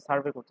দেশের একটা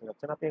সার্ভে করতে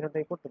যাচ্ছেন, আপনি এখান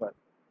থেকে করতে পারেন।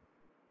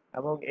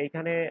 এবং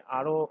এইখানে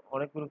আরো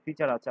অনেকগুলো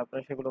ফিচার আছে,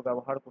 আপনারা সেগুলো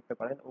ব্যবহার করতে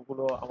পারেন।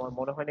 ওগুলো আমার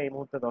মনে হয় না এই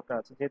মুহূর্তে দরকার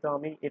আছে, যেহেতু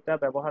আমি এটা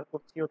ব্যবহার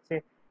করছি হচ্ছে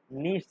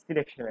নিশ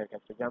সিলেকশনের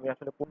ক্ষেত্রে, যে আমি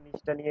আসলে কোন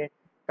নিশটা নিয়ে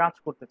কাজ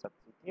করতে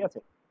চাচ্ছি। ঠিক আছে,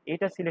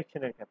 এটা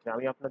সিলেকশনের ক্ষেত্রে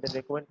আমি আপনাদের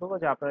রেকমেন্ড করবো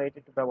যে আপনারা এটা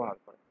একটু ব্যবহার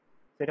করেন।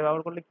 সেটা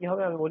ব্যবহার করলে কি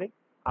হবে আমি বলি,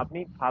 আপনি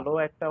ভালো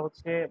একটা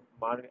হচ্ছে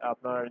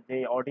আপনার যে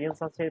অডিয়েন্স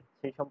আছে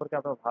সেই সম্পর্কে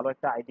আপনার ভালো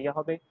একটা আইডিয়া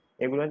হবে।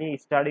 এগুলো নিয়ে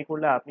স্টাডি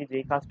করলে আপনি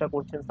যেই কাজটা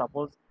করছেন,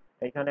 সাপোজ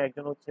এখানে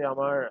একজন হচ্ছে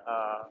আমার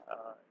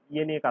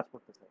ইয়ে নিয়ে কাজ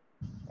করতেছে,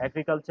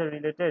 এগ্রিকালচার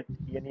রিলেটেড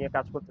ইয়ে নিয়ে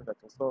কাজ করতে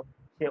চাচ্ছে, সো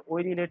সে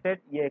ওই রিলেটেড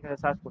ইয়ে এখানে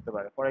সার্চ করতে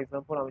পারে। ফর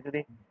এক্সাম্পল, আমি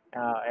যদি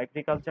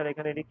এগ্রিকালচার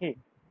এখানে লিখি,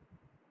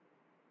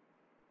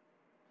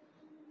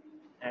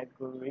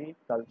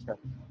 এগ্রিকালচার,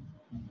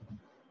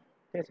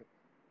 ঠিক আছে,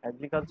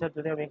 এগ্রিকালচার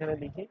যদি আমি এখানে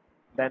লিখি,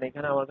 দেন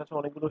এখানে আমার কাছে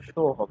অনেকগুলো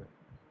শো হবে,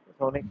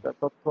 অনেক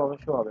তথ্য আমার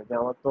শো হবে যে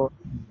আমার তো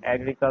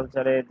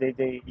এগ্রিকালচারে যে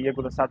যে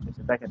ইয়েগুলো সার্চ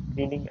হচ্ছে, দেখেন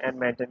ক্লিনিং অ্যান্ড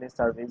মেইনটেনেন্স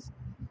সার্ভিস,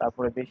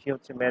 তারপরে বেশি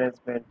হচ্ছে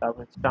ম্যানেজমেন্ট,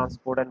 তারপরে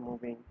ট্রান্সপোর্ট অ্যান্ড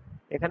মুভিং,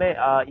 এখানে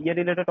ইয়ে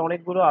রিলেটেড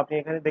অনেকগুলো আপনি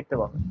এখানে দেখতে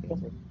পাবেন। ঠিক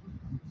আছে,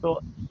 তো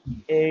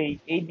এই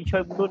এই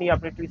বিষয়গুলো নিয়ে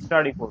আপনি একটু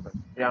স্টাডি করবেন,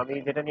 যে আমি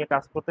যেটা নিয়ে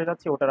কাজ করতে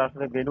যাচ্ছি ওটার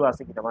আসলে ভ্যালু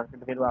আছে কিনা,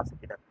 মার্কেট ভ্যালু আছে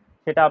কিনা,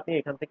 সেটা আপনি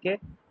এখান থেকে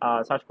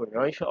সার্চ করবেন।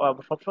 আমি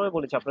সবসময়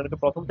বলেছি, আপনাদেরকে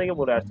প্রথম থেকে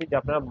বলে আসছি যে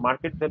আপনারা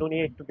মার্কেট ভ্যালু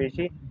নিয়ে একটু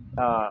বেশি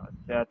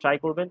ট্রাই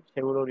করবেন,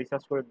 সেগুলো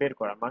রিসার্চ করে বের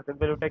করা। মার্কেট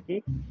ভ্যালুটা কি,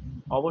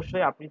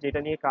 অবশ্যই আপনি যেটা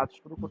নিয়ে কাজ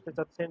শুরু করতে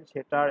চাচ্ছেন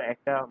সেটার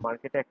একটা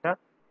মার্কেটে একটা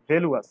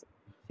ভ্যালু আছে,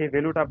 সেই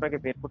ভ্যালুটা আপনাকে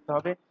বের করতে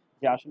হবে,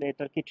 যে আসলে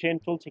এটার কি ট্রেন্ড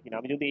চলছে কিনা।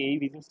 আমি যদি এই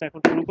বিজনেসটা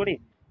এখন শুরু করি,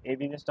 এই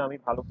বিজনেসটা আমি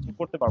ভালো কিছু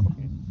করতে পারবো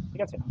কিনা।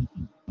 ঠিক আছে,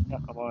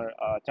 আমার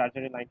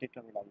চার্জারের লাইনটা একটু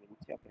আমি লাগিয়ে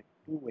দিচ্ছি, আপনি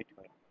একটু ওয়েট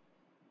করেন।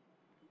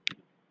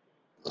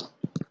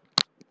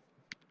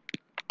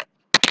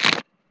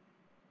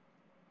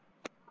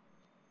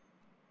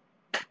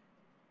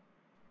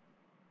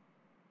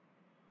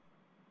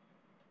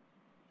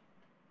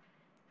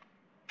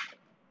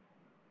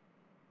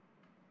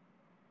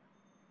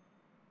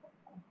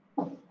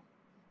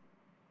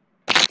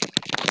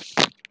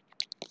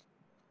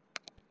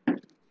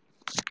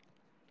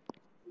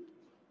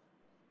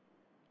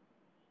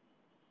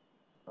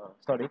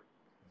 সরি,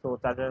 তো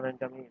চার্জারের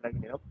লাইনটা আমি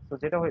লাগিয়ে নিলাম। তো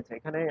যেটা হয়েছে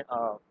এখানে,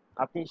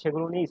 আপনি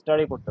সেগুলো নিয়ে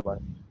স্টাডি করতে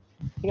পারেন।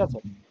 ঠিক আছে,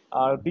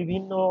 আর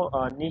বিভিন্ন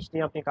নিশ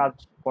নিয়ে আপনি কাজ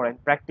করেন,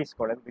 প্র্যাকটিস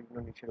করেন বিভিন্ন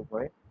নিশের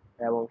উপরে,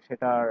 এবং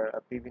সেটার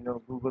বিভিন্ন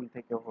গুগল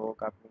থেকে হোক,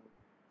 আপনি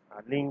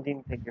লিঙ্কডইন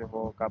থেকে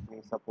হোক, আপনি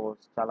সাপোজ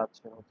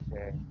চালাচ্ছেন হচ্ছে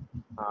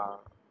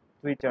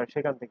টুইটার,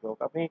 সেখান থেকে হোক,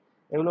 আপনি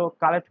এগুলো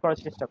কালেক্ট করার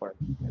চেষ্টা করেন।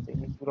 ঠিক আছে, এই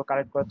জিনিসগুলো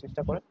কালেক্ট করার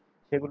চেষ্টা করেন,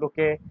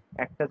 সেগুলোকে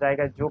একটা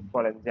জায়গায় যোগ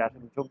করেন, যে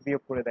আসলে যোগ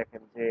বিয়োগ করে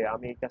দেখেন যে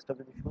আমি এই কাজটা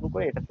যদি শুরু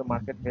করি, এটা তো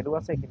মার্কেট ভ্যালু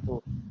আছে, কিন্তু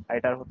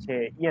এটার হচ্ছে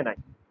ইয়ে নাই,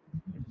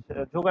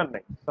 যোগান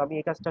নাই, তো আমি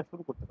এই কাজটা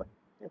শুরু করতে পারি।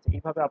 ঠিক আছে,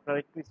 এইভাবে আপনার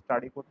একটু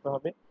স্টাডি করতে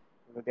হবে।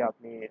 যদি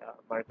আপনি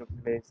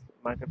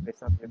মার্কেট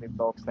প্লেসে আপনি যদি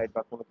ব্লগ সাইট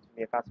বা কোনো কিছু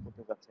নিয়ে কাজ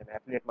করতে যাচ্ছেন,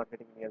 অ্যাফিলিয়েট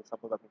মার্কেটিং নিয়ে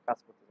সাপোজ আপনি কাজ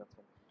করতে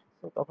যাচ্ছেন,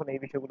 তো তখন এই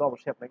বিষয়গুলো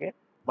অবশ্যই আপনাকে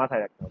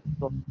মাথায় রাখতে হবে।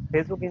 তো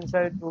ফেসবুক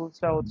ইনসাইট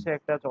টুলসটা হচ্ছে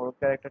একটা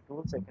চমৎকার একটা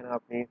টুলস। এখানে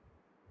আপনি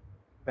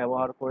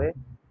ব্যবহার করে,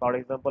 ফর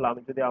এক্সাম্পল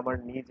আমি যদি আমার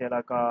নিজ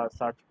এলাকা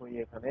সার্চ করি,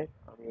 এখানে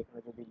আমি এখানে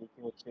যদি লিখি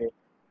হচ্ছে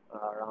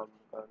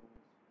রামগঞ্জ,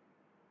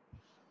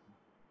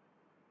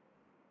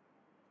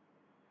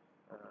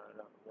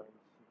 রামগঞ্জ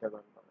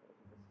চিটাগং বাংলাদেশ।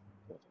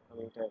 ঠিক আছে,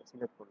 আমি এটা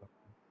সিলেক্ট করলাম।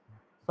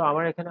 তো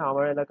আমার এখানে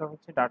আমার এলাকা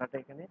হচ্ছে ডাটাটা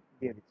এখানে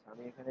দিয়ে দিচ্ছে।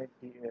 আমি এখানে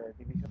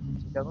ডিভিশন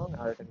চিটাগং,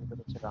 আর এটা কিন্তু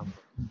হচ্ছে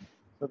রামগঞ্জ।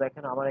 তো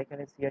দেখেন আমার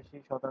এখানে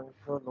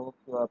 86% লোক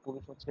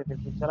পুরুষ হচ্ছে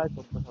ফেসবুক চালায়,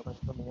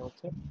 14% মেয়ে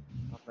হচ্ছে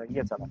আপনার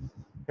ইয়ে চালায়,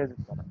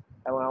 ফেসবুক চালায়।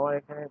 এবং আমার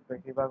এখানে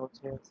বেশিরভাগ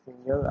হচ্ছে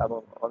সিঙ্গেল, এবং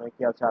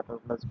অনেকে আছে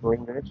 18+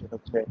 গ্রোয়িং রেট, সেটা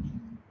হচ্ছে।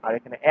 আর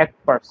এখানে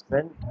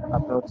 1%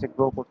 আপনার হচ্ছে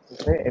গ্রো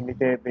করতেছে।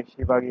 এমনিতে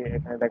বেশিরভাগই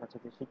এখানে দেখা যাচ্ছে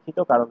যে শিক্ষিত,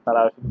 কারণ তারা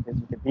আসলে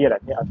ফেসবুকে দিয়ে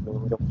রাখে, আসলে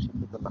ওইরকম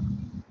শিক্ষিত না।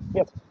 ঠিক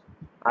আছে,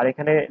 আর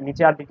এখানে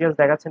নিচে আর ডিটেলস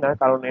দেখাচ্ছে না,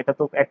 কারণ এটা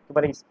তো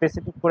একেবারে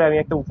স্পেসিফিক করে আমি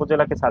একটা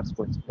উপজেলাকে সার্চ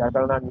করছি, যার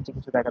কারণে আর নিচে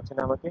কিছু দেখাচ্ছে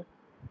না আমাকে।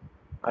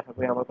 আশা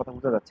করি আমার কথা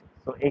বোঝা যাচ্ছে।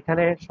 তো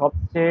এখানে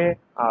সবচেয়ে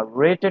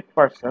রেটেড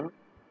পার্সন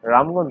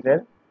রামগঞ্জের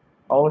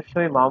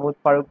অবশ্যই মাহমুদ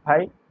ফারুক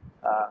ভাই।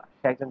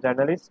 সে একজন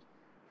জার্নালিস্ট।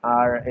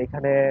 আর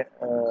এখানে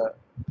আহ,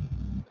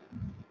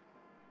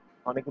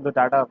 অনেকগুলো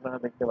ডাটা আপনারা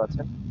দেখতে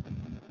পাচ্ছেন।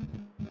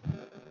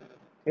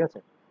 ঠিক আছে,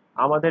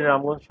 আমাদের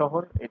রামগঞ্জ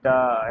শহর, এটা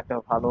একটা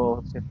ভালো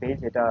হচ্ছে পেজ,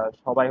 এটা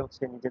সবাই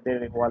হচ্ছে নিজেদের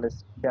ওয়ালে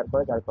শেয়ার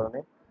করে, যার কারণে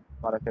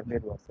ভালো একটা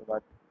ভ্যালু আছে।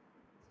 বাট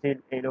স্টিল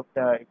এই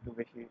লোকটা একটু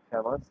বেশি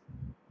ফেমাস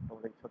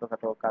আমাদের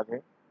ছোটখাটো কাজে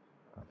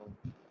এবং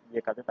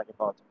ইয়ে কাজে তাকে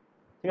পাওয়া যায়।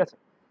 ঠিক আছে,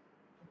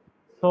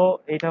 তো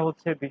এটা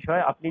হচ্ছে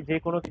বিষয়। আপনি যে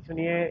কোনো কিছু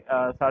নিয়ে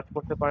সার্চ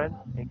করতে পারেন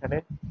এখানে,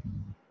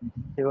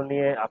 সেগুলো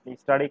নিয়ে আপনি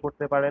স্টাডি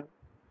করতে পারেন,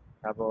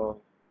 এবং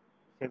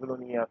সেগুলো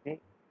নিয়ে আপনি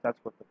কাজ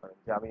করতে পারেন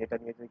যে আমি এটা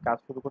নিয়ে যদি কাজ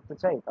শুরু করতে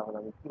চাই, তাহলে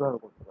আমি কিভাবে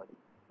করতে পারি।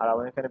 আর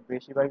আমার এখানে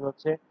বেশিরভাগ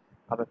হচ্ছে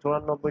আপনার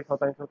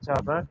 94% হচ্ছে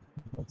আপনার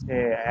হচ্ছে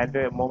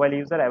অ্যান্ড্রয়েড মোবাইল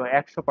ইউজার, এবং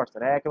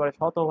 100% একেবারে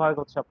শতভাগ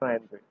হচ্ছে আপনার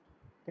অ্যান্ড্রয়েড।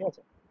 ঠিক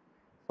আছে,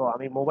 তো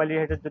আমি মোবাইল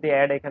রিলেটেড যদি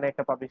অ্যাড এখানে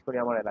একটা পাবলিশ করি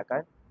আমার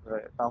এলাকায়,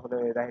 তাহলে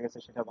দেখা গেছে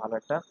সেটা ভালো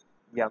একটা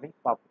ইয়ে আমি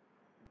পাবো।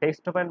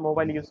 ডেস্কটপ অ্যান্ড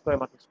মোবাইল ইউজ করে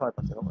মাত্র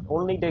 6%,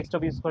 অনলি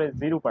ডেস্কটপ ইউজ করে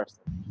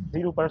 0%।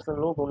 0%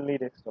 লোক অনলি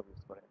ডেস্কটপ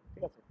ইউজ করে।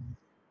 ঠিক আছে,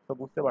 তো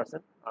বুঝতে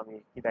পারছেন আমি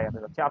কি দেখাতে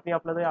চাচ্ছি। আপনি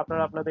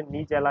আপনাদের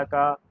নিজ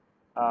এলাকা,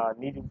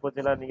 নিজ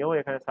উপজেলা নিয়েও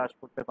এখানে সার্চ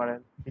করতে পারেন,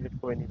 সিলেক্ট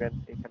করে নেবেন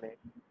এখানে।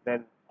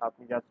 দেন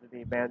আপনি জাস্ট যদি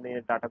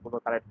ব্যানের ডাটাগুলো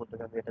কালেক্ট করতে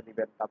চান, এটা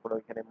দিবেন। তারপরে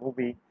ওইখানে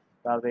মুভি,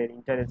 তাদের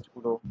ইন্টারেস্ট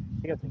গুলো,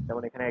 ঠিক আছে,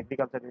 যেমন এখানে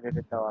এগ্রিকালচার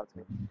রিলেটেড দেওয়া আছে,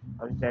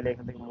 আপনি চাইলে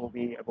এখান থেকে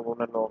মুভি এবং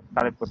অন্যান্য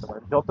কালেক্ট করতে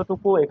পারেন।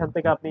 যতটুকু এখান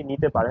থেকে আপনি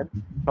নিতে পারেন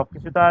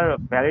সবকিছু তার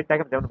ভ্যালিড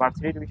থাকে। যেমন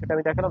ভার্সিটির বিষয়টা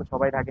আমি দেখালাম,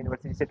 সবাই ঢাকা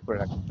ইউনিভার্সিটি সেট করে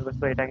রাখে,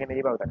 তো এটা এখানে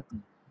এইভাবে দেখাচ্ছে।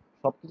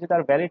 সবকিছু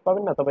তার ভ্যালিড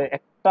পাবেন না, তবে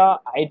একটা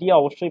আইডিয়া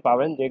অবশ্যই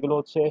পাবেন, যেগুলো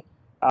হচ্ছে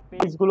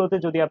পেজগুলোতে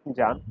যদি আপনি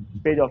যান,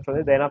 পেজ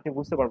অপশনে, দেন আপনি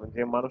বুঝতে পারবেন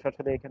যে মানুষ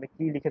আসলে এখানে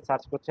কি লিখে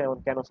সার্চ করছে এবং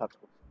কেন সার্চ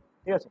করছে।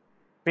 ঠিক আছে,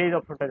 পেজ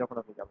অপশনটা যখন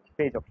আপনি যাবেন,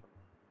 পেজ অপশন,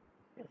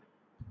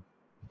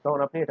 তখন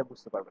আপনি এটা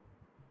বুঝতে পারবেন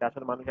যে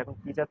আসলে মানুষ এখন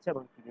কি যাচ্ছে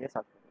এবং কি নিয়ে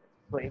সার্চ করছে।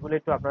 তো এগুলো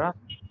একটু আপনারা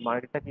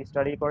মার্কেটটাকে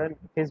স্টাডি করেন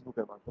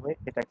ফেসবুকের মাধ্যমে,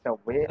 এটা একটা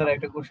ওয়ে। স্যার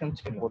একটা কোশ্চেন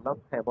ছিল। বললাম,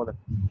 হ্যাঁ বলেন।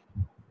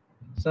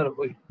 স্যার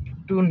ওই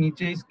একটু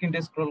নিচে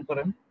স্ক্রিনটা স্ক্রল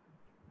করেন।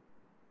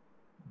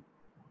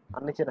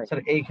 আর নিচে নাই?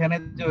 স্যার এইখানে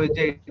যে ওই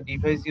যে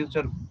ডিভাইস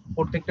ইউজার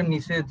প্রত্যেকটা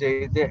নিচে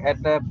যে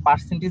একটা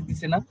পার্সেন্টেজ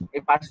দিছে না,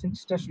 এই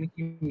পার্সেন্টেজটা আসলে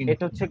কি মিন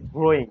এটা হচ্ছে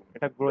গ্রোয়িং,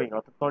 এটা গ্রোয়িং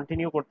অর্থাৎ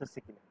কন্টিনিউ করতেছে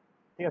কিনা।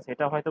 ঠিক আছে,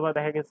 এটা হয়তো বা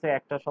দেখা গেছে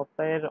একটা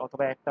সপ্তাহের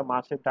অথবা একটা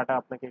মাসের ডাটা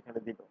আপনাকে এখানে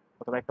দিল,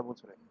 অথবা একটা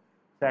বছরের।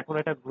 তো এখন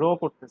এটা গ্রো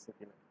করতেছে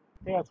কিনা,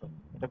 ঠিক আছে,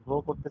 এটা গ্রো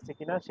করতেছে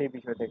কিনা সেই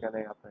বিষয়টা এখানে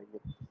আপনার ইয়ে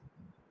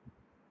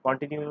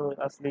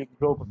কন্টিনিউয়াসলি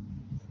গ্রো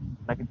করতেছে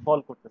নাকি ফল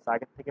করতেছে,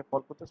 আগের থেকে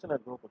ফল করতেছে না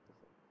গ্রো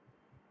করতেছে,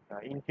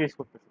 ইনক্রিজ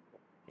করতেছে কিনা,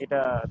 এটা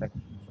দেখা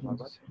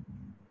বারবার।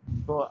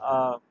 তো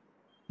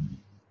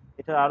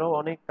এটা আরো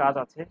অনেক কাজ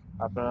আছে,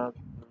 আপনারা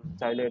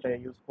চাইলে এটা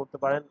ইউজ করতে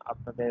পারেন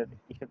আপনাদের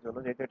কিসের জন্য।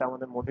 যেহেতু এটা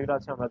আমাদের মডিউল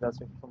আছে, আমরা জাস্ট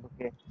এটা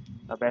সম্পর্কে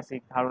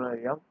বেসিক ধারণা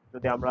দিলাম।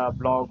 যদি আমরা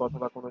ব্লগ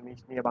অথবা কোনো নিশ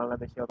নিয়ে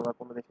বাংলাদেশে অথবা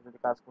কোনো দেশে যদি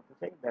কাজ করতে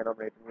চাই, দেন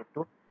আমরা এটা নিয়ে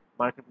একটু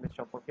মার্কেট প্লেস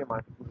সম্পর্কে,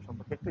 মার্কেটগুলো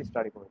সম্পর্কে একটু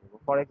স্টাডি করে নেব।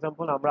 ফর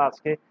এক্সাম্পল আমরা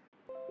আজকে,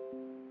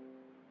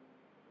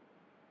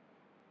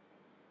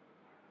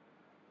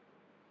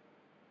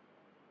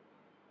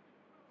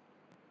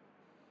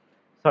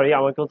 সরি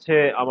আমাকে হচ্ছে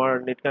আমার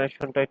নেট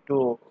কানেকশনটা একটু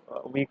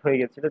উইক হয়ে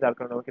গেছিল, যার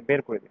কারণে আমাকে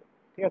বের করে দিল।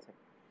 ঠিক আছে,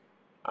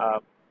 আহ,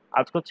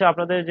 আজকে হচ্ছে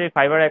আপনাদের যে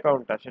ফাইবার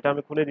অ্যাকাউন্টটা সেটা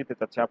আমি খুলে দিতে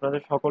চাচ্ছি।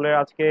 আপনাদের সকলের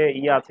আজকে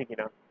ইয়ে আছে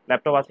কিনা,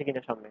 ল্যাপটপ আছে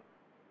কিনা, সামনে?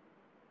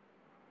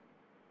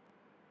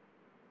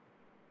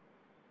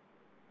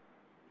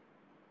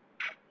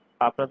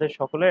 আপনাদের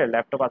সকলের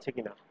ল্যাপটপ আছে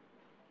কিনা?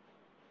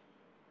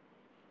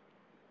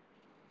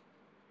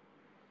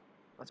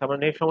 আচ্ছা, আমার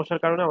নেট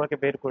সমস্যার কারণে আমাকে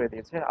বের করে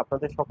দিয়েছে।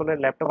 আপনাদের সকলের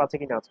ল্যাপটপ আছে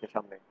কিনা আজকে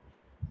সামনে?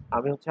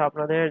 আমি হচ্ছে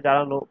আপনাদের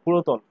যারা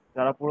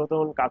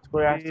পুরাতন কাজ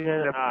করে আসছেন,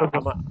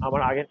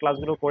 আমার আগের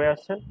ক্লাসগুলো করে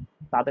আসছেন,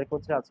 তাদেরকে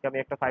হচ্ছে আজকে আমি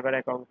একটা ফাইবার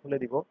অ্যাকাউন্ট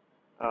খুলে দিব।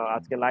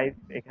 আজকে লাইভ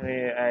এখানে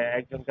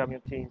একজনকে আমি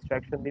হচ্ছে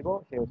ইনস্ট্রাকশন দিব,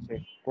 সে হচ্ছে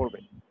করবে।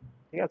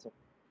 ঠিক আছে?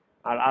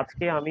 আর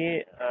আজকে আমি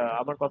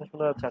আমার কথা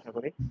শোনা যাচ্ছে আশা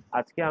করি।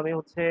 আজকে আমি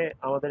হচ্ছে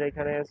আমাদের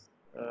এখানে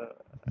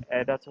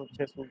অ্যাড আছে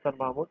হচ্ছে সুলতান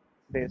মাহমুদ,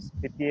 সে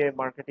সিপিএ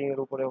মার্কেটিং এর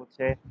উপরে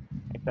হচ্ছে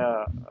একটা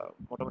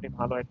মোটামুটি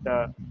ভালো একটা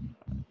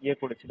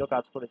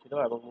কাজ করেছিল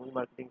এবং মুভি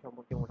মার্কেটিং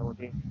সম্পর্কে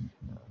মোটামুটি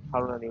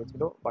ধারণা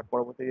নিয়েছিল, বাট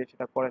পরবর্তীতে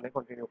সেটা করে নাই,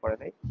 কন্টিনিউ করে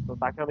নাই। তো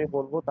তাকে আমি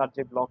বলবো তার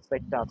যে ব্লগ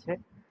সাইটটা আছে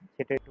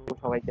সেটা একটু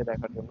সবাইকে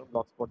দেখার জন্য,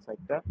 ব্লগ স্পট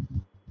সাইটটা।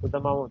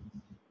 সুলতান মাহমুদ,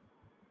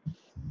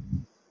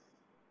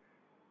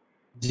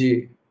 জি,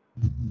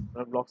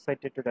 আপনার ব্লগ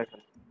সাইটটা একটু দেখান।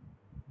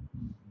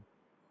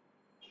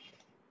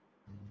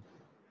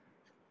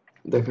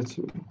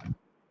 দেখাচ্ছি।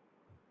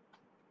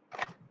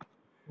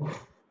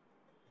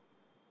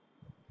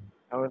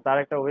 এবং তার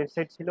একটা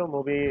ওয়েবসাইট ছিল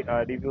মুভি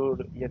রিভিউর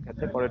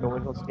ক্ষেত্রে, পরে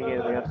ডোমেইন হোস্টিং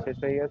এর মেয়াদ শেষ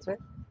হয়ে গেছে,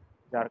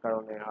 যার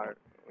কারণে আর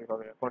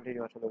ওইভাবে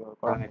কন্টিনিউ আসলে ওইভাবে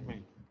করা হয় নাই।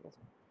 ঠিক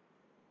আছে?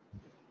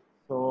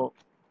 তো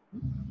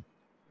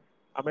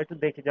আমরা একটু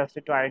দেখি, জাস্ট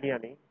একটু আইডিয়া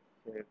নিই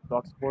যে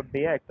ব্লগ স্পট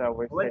দিয়ে একটা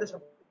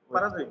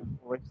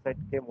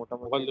ওয়েবসাইটকে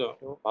মোটামুটি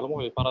একটু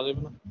ভালোভাবে পারা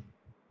যাবে না।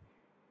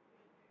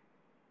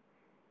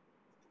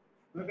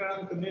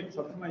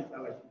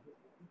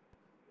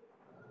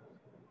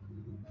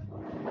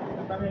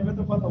 আমি এমনি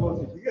তো কথা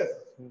বলছি, ঠিক আছে?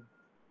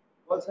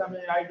 বলছে আমি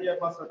আইডিয়া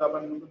পাসওয়ার্ড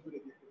আবার নতুন করে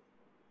দিতে।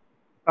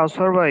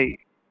 কাউসার ভাই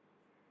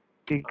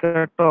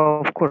টিকারটা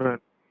অফ করেন।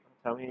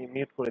 আচ্ছা, আমি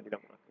মিউট করে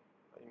দিলাম ওনাকে,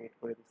 আমি মিউট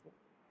করে দিচ্ছি।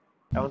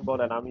 এখন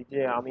বলেন,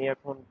 আমি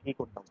এখন কি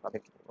করতাম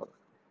তাদেরকে বলেন।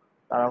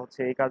 তারা হচ্ছে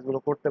এই কাজগুলো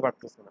করতে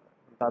পারতেছে না,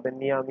 তাদের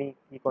নিয়ে আমি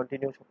কি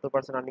কন্টিনিউ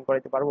 70% আর্নিং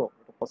করাইতে পারবো?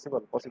 এটা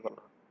পসিবল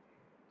না।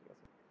 ঠিক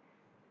আছে?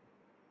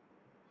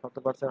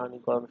 70% আর্নিং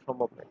করানো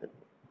সম্ভব না, এটা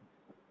দিয়ে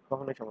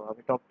কখনোই সম্ভব।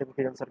 আমি টপ 10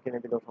 ফ্রিল্যান্সার কিনে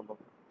দিলেও সম্ভব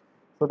না।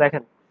 তো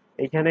দেখেন,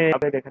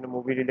 এখানে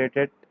মুভি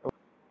রিলেটেড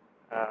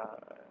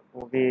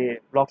মুভি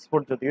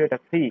ব্লগস্পট, যদিও এটা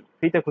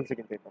ফ্রিতে খুলছে,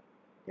 কিন্তু এটা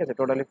ঠিক আছে,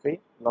 টোটালি ফ্রি।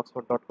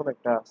 blogspot.com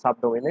একটা সাব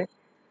ডোমেইনে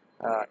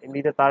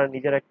এমনিতে তার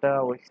নিজের একটা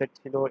ওয়েবসাইট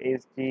ছিল,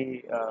 এসডি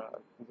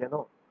কি যেন,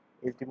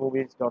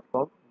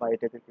 sdmovies.com বা এই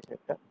টাইপের কিছু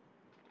একটা।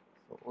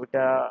 তো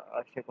ওইটা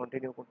সে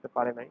কন্টিনিউ করতে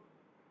পারে নাই,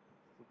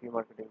 সিপি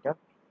মার্কেটিংটা,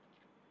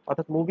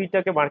 অর্থাৎ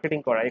মুভিটাকে মার্কেটিং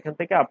করা। এখান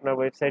থেকে আপনার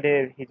ওয়েবসাইটে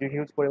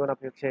হিউজ পরিমাণ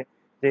আপনি হচ্ছে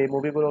যে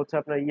মুভিগুলো হচ্ছে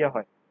আপনার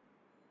হয়,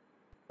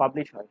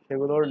 পাবলিশ হয়,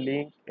 সেগুলোর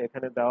লিঙ্ক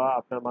এখানে দেওয়া,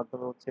 আপনার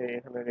মাধ্যমে হচ্ছে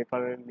এখানে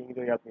রেফারেল লিঙ্ক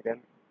যদি আপনি দেন,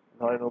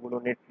 ধরেন ওগুলো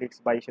নেটফ্লিক্স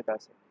বা ইসেতে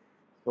আছে,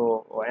 তো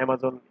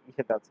অ্যামাজন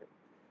ইসেতে আছে,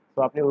 তো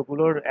আপনি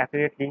ওগুলোর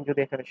অ্যাফিলিয়েট লিঙ্ক যদি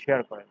এখানে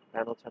শেয়ার করেন,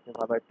 দেন হচ্ছে আপনি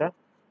ভালো একটা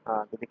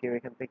যদি কেউ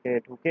এখান থেকে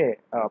ঢুকে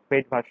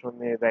পেড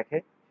ভার্সনে দেখে,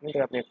 সেখান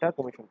থেকে আপনি একটা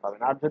কমিশন পাবেন।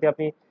 আর যদি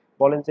আপনি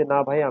বলেন যে না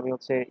ভাই, আমি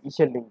হচ্ছে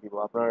ইসের লিঙ্ক দিব,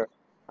 আপনার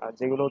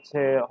যেগুলো হচ্ছে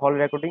হল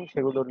রেকর্ডিং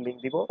সেগুলোর লিঙ্ক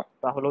দিব,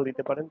 তাহলেও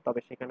দিতে পারেন। তবে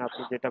সেখানে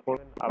আপনি যেটা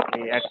করবেন, আপনি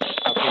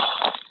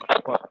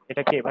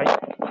এটা কে ভাই?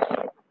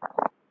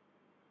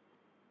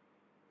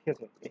 ঠিক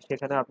আছে,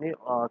 সেখানে আপনি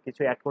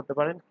কিছু অ্যাড করতে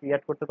পারেন, কি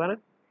অ্যাড করতে পারেন?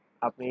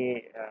 আপনি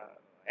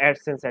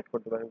অ্যাডসেন্স অ্যাড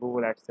করতে পারেন,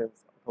 গুগল অ্যাডসেন্স,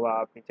 অথবা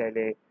আপনি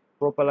চাইলে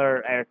প্রোপালার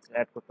অ্যাডস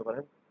অ্যাড করতে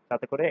পারেন,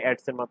 যাতে করে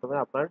অ্যাডস এর মাধ্যমে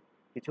আপনার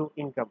কিছু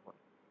ইনকাম হয়।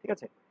 ঠিক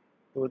আছে?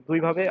 তো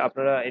দুইভাবে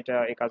আপনারা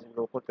এই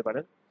কাজগুলো করতে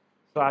পারেন।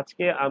 তো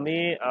আজকে আমি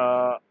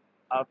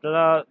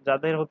আপনারা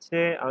যাদের হচ্ছে,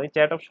 আমি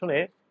চ্যাট অপশনে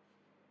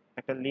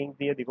একটা লিংক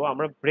দিয়ে দিব,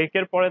 আমরা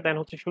ব্রেকের পরে দেন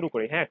হচ্ছে শুরু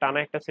করি। হ্যাঁ, টানা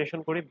একটা সেশন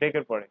করি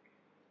ব্রেকের পরে।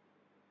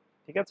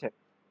 ঠিক আছে?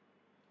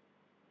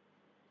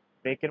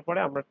 ব্রেকের পরে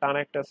আমরা টানা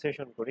একটা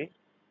সেশন করি।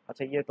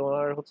 আচ্ছা,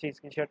 তোমার হচ্ছে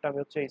স্ক্রিন শেয়ারটা আমি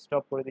হচ্ছে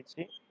স্টপ করে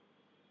দিচ্ছি।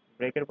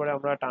 ব্রেকের পরে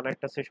আমরা টানা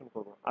একটা সেশন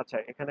করব। আচ্ছা,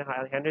 এখানে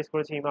হ্যান্ড রেজ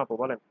করেছে ইমা আপু,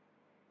 বলেন।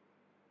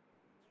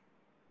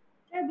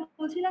 স্যার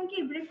বলছিলাম কি,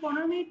 ব্রেক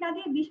 15 মিনিট না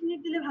দিয়ে 20 মিনিট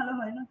দিলে ভালো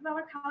হয়, নয়তো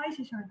আমার খাওয়াই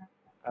শেষ হয় না।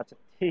 আচ্ছা,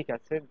 ঠিক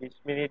আছে, 20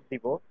 মিনিট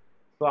দিব।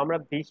 তো আমরা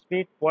 20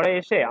 মিনিট পরে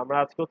এসে আমরা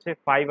আজকে হচ্ছে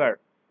ফাইবার,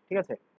 ঠিক আছে,